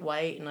bright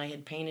white and I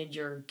had painted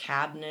your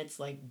cabinets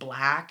like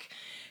black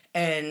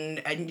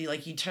and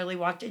like you totally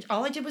walked in,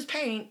 all I did was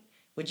paint,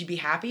 would you be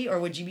happy or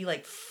would you be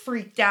like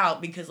freaked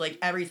out because like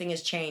everything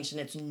has changed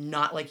and it's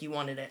not like you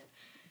wanted it?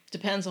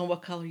 Depends on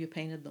what color you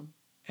painted them.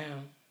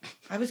 Yeah.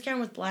 I was going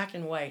with black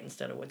and white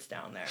instead of what's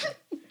down there.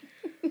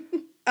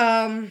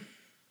 No,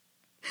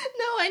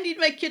 I need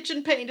my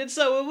kitchen painted,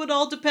 so it would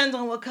all depend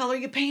on what color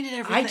you painted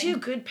everything. I do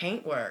good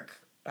paint work.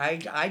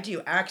 I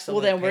do excellent.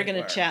 Well, then we're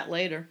going to chat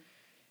later.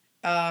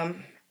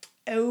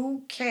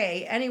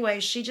 Okay. Anyway,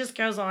 she just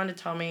goes on to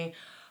tell me,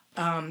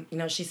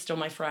 she's still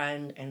my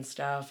friend and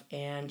stuff,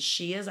 and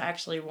she is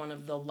actually one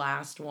of the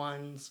last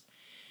ones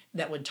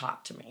that would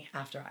talk to me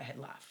after I had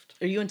left.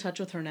 Are you in touch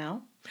with her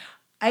now?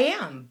 I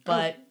am,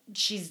 but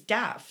she's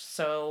deaf,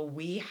 so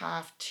we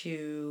have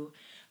to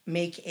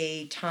make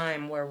a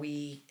time where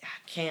we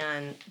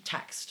can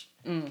text.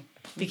 Okay.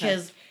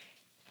 Because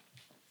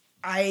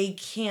I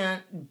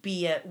can't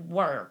be at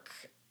work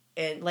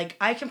and like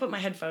I can put my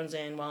headphones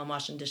in while I'm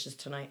washing dishes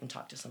tonight and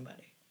talk to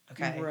somebody.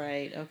 Okay.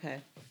 Right,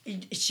 okay.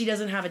 She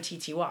doesn't have a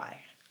TTY.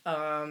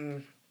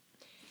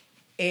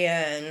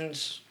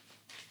 And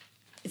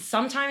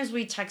sometimes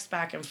we text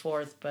back and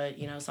forth, but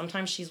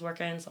sometimes she's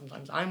working,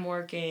 sometimes I'm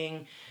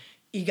working.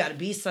 You got to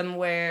be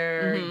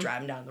somewhere,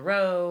 driving down the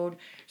road.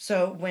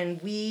 So when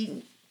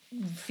we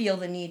feel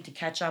the need to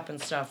catch up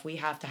and stuff, we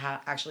have to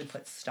actually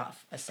put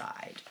stuff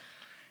aside.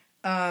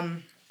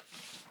 I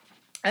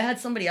had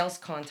somebody else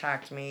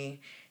contact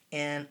me,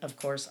 and of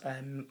course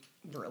I'm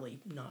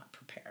really not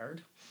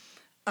prepared.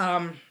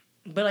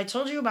 But I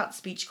told you about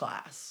speech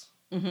class.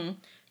 Mm-hmm.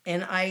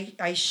 And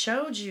I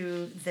showed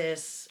you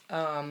this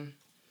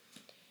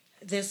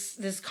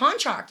this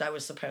contract I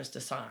was supposed to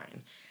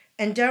sign.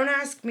 And don't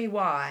ask me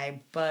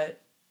why,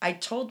 but I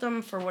told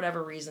them for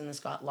whatever reason this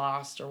got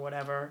lost or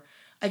whatever.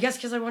 I guess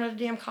because I wanted a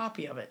damn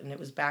copy of it. And it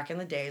was back in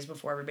the days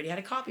before everybody had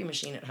a copy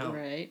machine at home.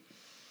 Right.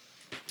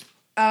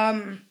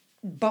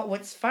 But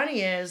what's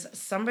funny is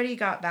somebody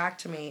got back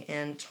to me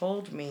and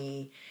told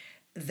me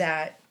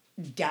that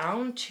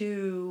down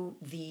to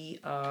the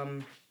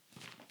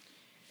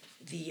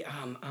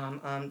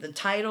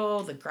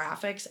title, the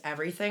graphics,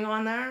 everything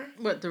on there.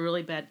 What, the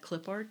really bad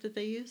clip art that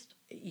they used?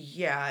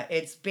 Yeah,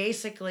 it's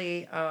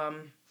basically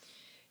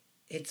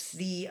it's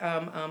the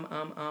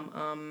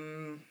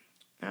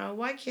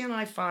why can't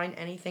I find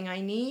anything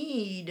I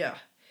need?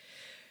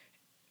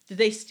 Did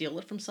they steal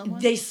it from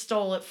someone? They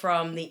stole it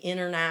from the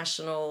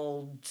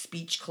International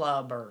Speech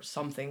Club or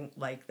something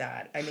like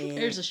that. I mean,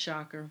 there's a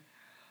shocker.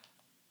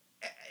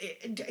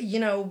 you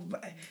know,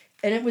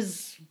 and it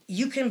was,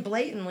 you can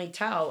blatantly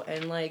tell,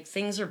 and like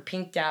things are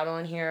pinked out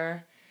on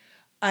here.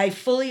 I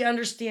fully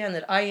understand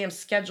that I am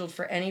scheduled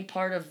for any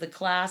part of the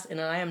class and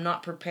I am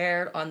not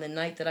prepared on the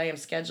night that I am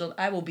scheduled.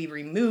 I will be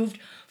removed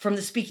from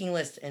the speaking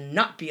list and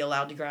not be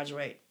allowed to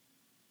graduate.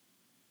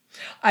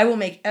 I will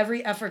make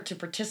every effort to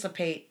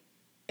participate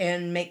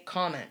and make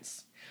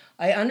comments.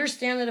 I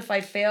understand that if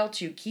I fail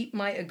to keep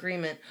my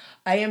agreement,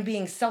 I am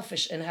being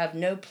selfish and have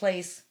no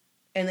place,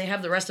 and they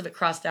have the rest of it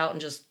crossed out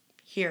and just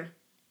here.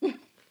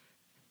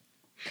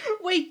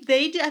 Wait,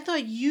 they did? I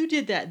thought you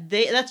did that.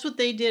 That's what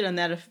they did on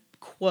that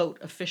quote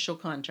official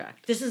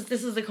contract. This is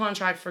the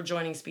contract for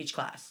joining speech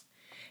class.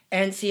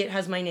 And see, it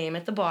has my name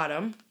at the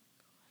bottom.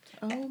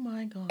 Oh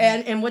my God.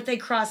 And what they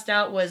crossed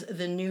out was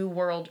the New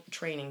World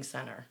Training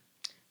Center.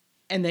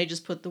 And they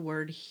just put the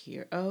word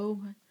here.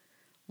 Oh,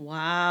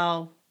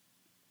 wow.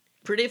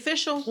 Pretty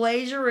official.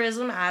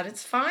 Plagiarism at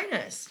its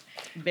finest.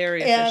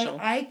 Very official.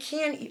 And I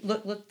can't,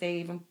 look, they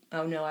even,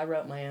 oh no, I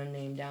wrote my own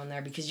name down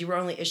there because you were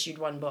only issued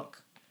one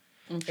book.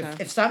 Okay.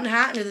 If something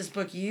happened to this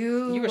book,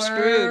 you were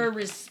screwed.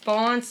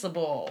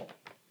 Responsible.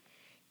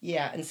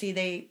 Yeah, and see,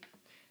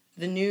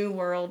 the New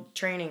World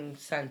Training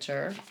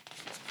Center,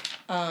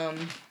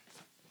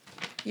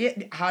 yeah,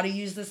 how to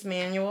use this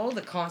manual,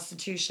 the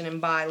Constitution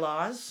and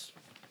bylaws,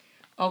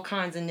 all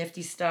kinds of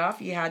nifty stuff.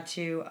 You had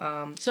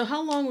to... so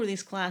how long were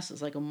these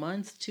classes? Like a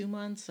month, 2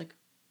 months? Like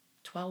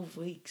 12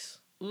 weeks.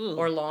 Ooh.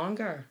 Or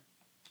longer.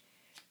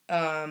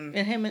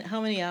 And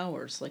how many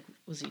hours like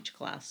was each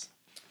class?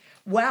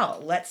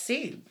 Well, let's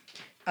see.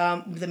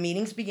 The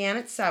meetings began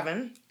at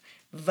 7.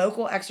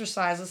 Vocal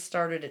exercises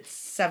started at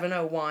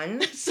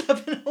 7:01.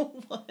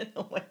 7:01.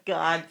 Oh my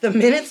God. The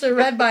minutes are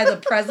read by the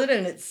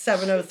president at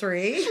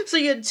 7:03. So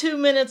you had 2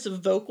 minutes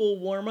of vocal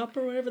warm-up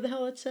or whatever the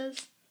hell it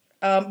says?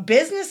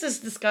 Business is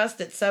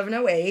discussed at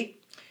 7:08.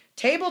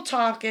 Table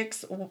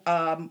topics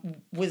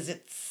was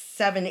at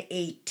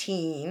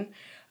 7:18.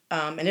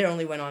 And it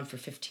only went on for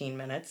 15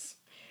 minutes.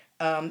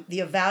 The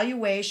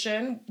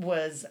evaluation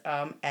was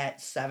at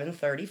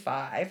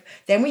 7:35.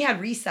 Then we had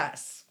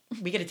recess.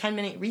 We get a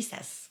 10-minute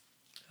recess.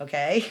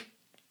 Okay?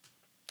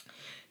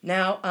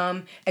 Now,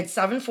 at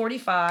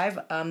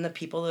 7:45, the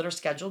people that are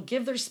scheduled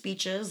give their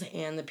speeches,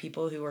 and the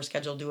people who are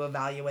scheduled to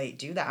evaluate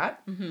do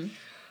that.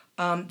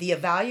 Mm-hmm. The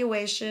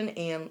evaluation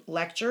and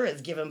lecture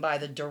is given by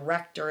the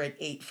director at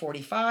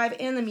 8:45,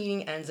 and the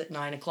meeting ends at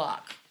 9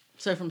 o'clock.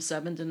 So from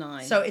 7 to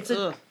 9. So it's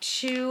a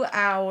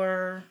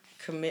 2-hour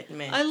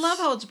commitment. I love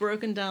how it's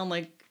broken down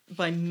like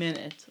by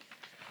minute.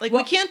 Like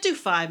we can't do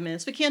 5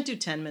 minutes, we can't do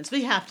 10 minutes,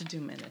 we have to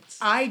do minutes.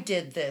 I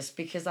did this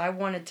because I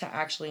wanted to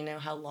actually know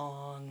how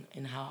long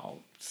and how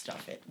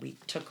we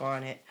took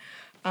on it.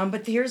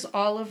 But here's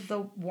all of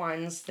the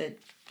ones that,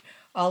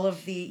 all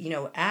of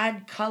the,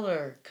 add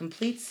color,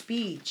 complete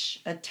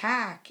speech,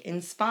 attack,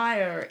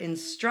 inspire,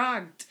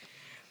 instruct,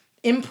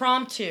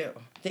 impromptu.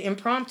 The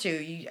impromptu,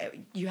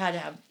 you had to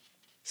have.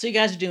 So you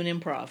guys are doing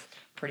improv.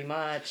 Pretty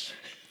much.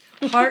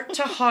 Heart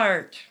to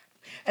heart.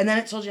 And then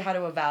it told you how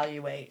to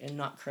evaluate and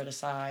not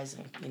criticize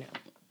and,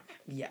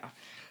 yeah.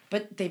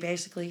 But they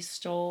basically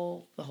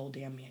stole the whole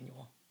damn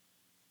manual.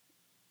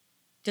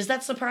 Does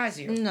that surprise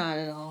you? Not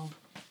at all.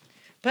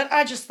 But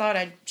I just thought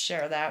I'd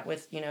share that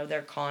with,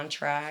 their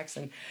contracts.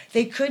 And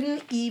they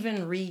couldn't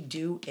even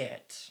redo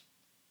it.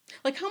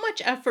 Like how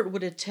much effort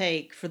would it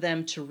take for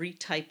them to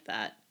retype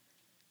that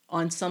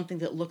on something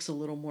that looks a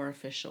little more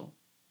official?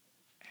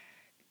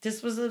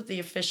 This was the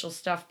official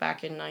stuff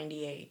back in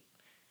 98.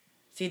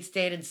 See, it's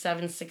dated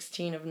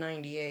 7/16 of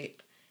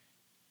 98.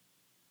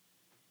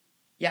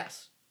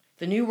 Yes.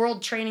 The New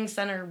World Training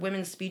Center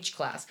Women's Speech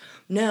Class.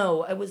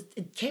 No,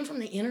 it came from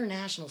the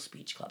International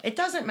Speech Club. It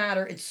doesn't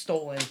matter. It's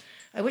stolen.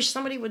 I wish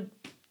somebody would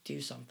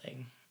do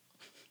something.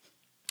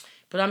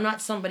 But I'm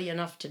not somebody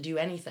enough to do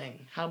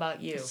anything. How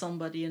about you?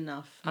 Somebody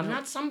enough. I'm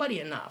not somebody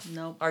enough.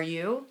 Nope. Are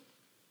you?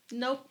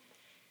 Nope.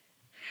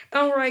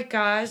 All right,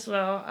 guys.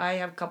 Well, I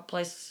have a couple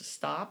places to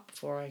stop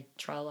before I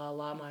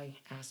tra-la-la my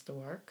ass to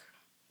work.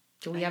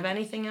 Do we have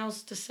anything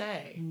else to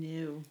say?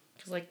 No.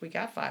 Because, we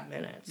got 5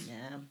 minutes.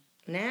 Yeah.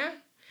 Nah?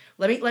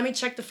 Let me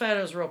check the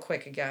photos real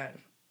quick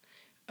again.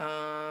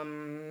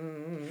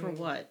 For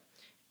what?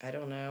 I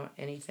don't know.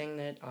 Anything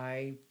that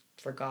I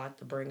forgot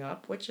to bring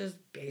up, which is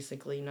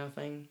basically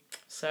nothing.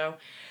 So,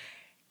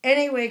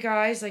 anyway,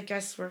 guys, I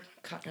guess we're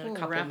cutting it a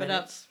couple wrap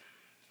minutes.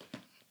 It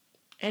up.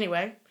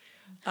 Anyway,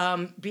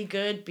 be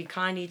good, be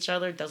kind to each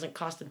other. It doesn't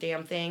cost a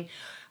damn thing.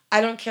 I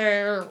don't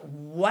care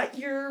what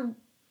your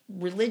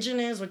religion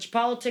is, what your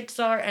politics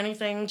are,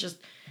 anything. Just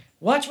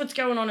watch what's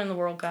going on in the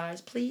world,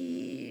 guys,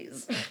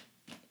 please.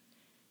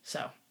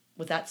 So,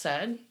 with that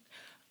said,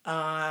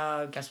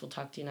 I guess we'll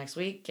talk to you next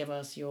week. Give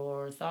us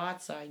your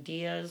thoughts,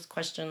 ideas,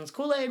 questions,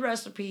 Kool-Aid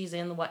recipes,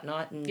 and the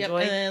whatnot.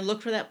 Enjoy. Yep, and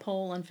look for that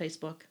poll on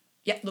Facebook.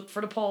 Yeah, look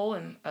for the poll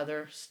and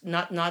others.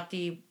 Not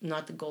the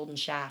Golden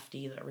Shaft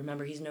either.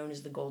 Remember, he's known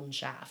as the Golden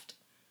Shaft.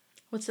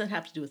 What's that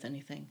have to do with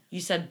anything?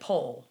 You said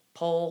poll,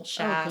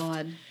 shaft. Oh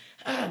God.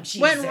 Oh,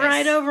 Jesus. Went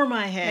right over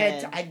my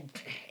head.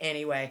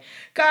 Anyway,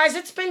 guys,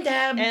 it's been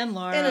Deb. And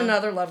Laura. In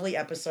another lovely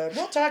episode.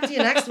 We'll talk to you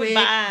next week.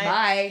 Bye.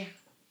 Bye.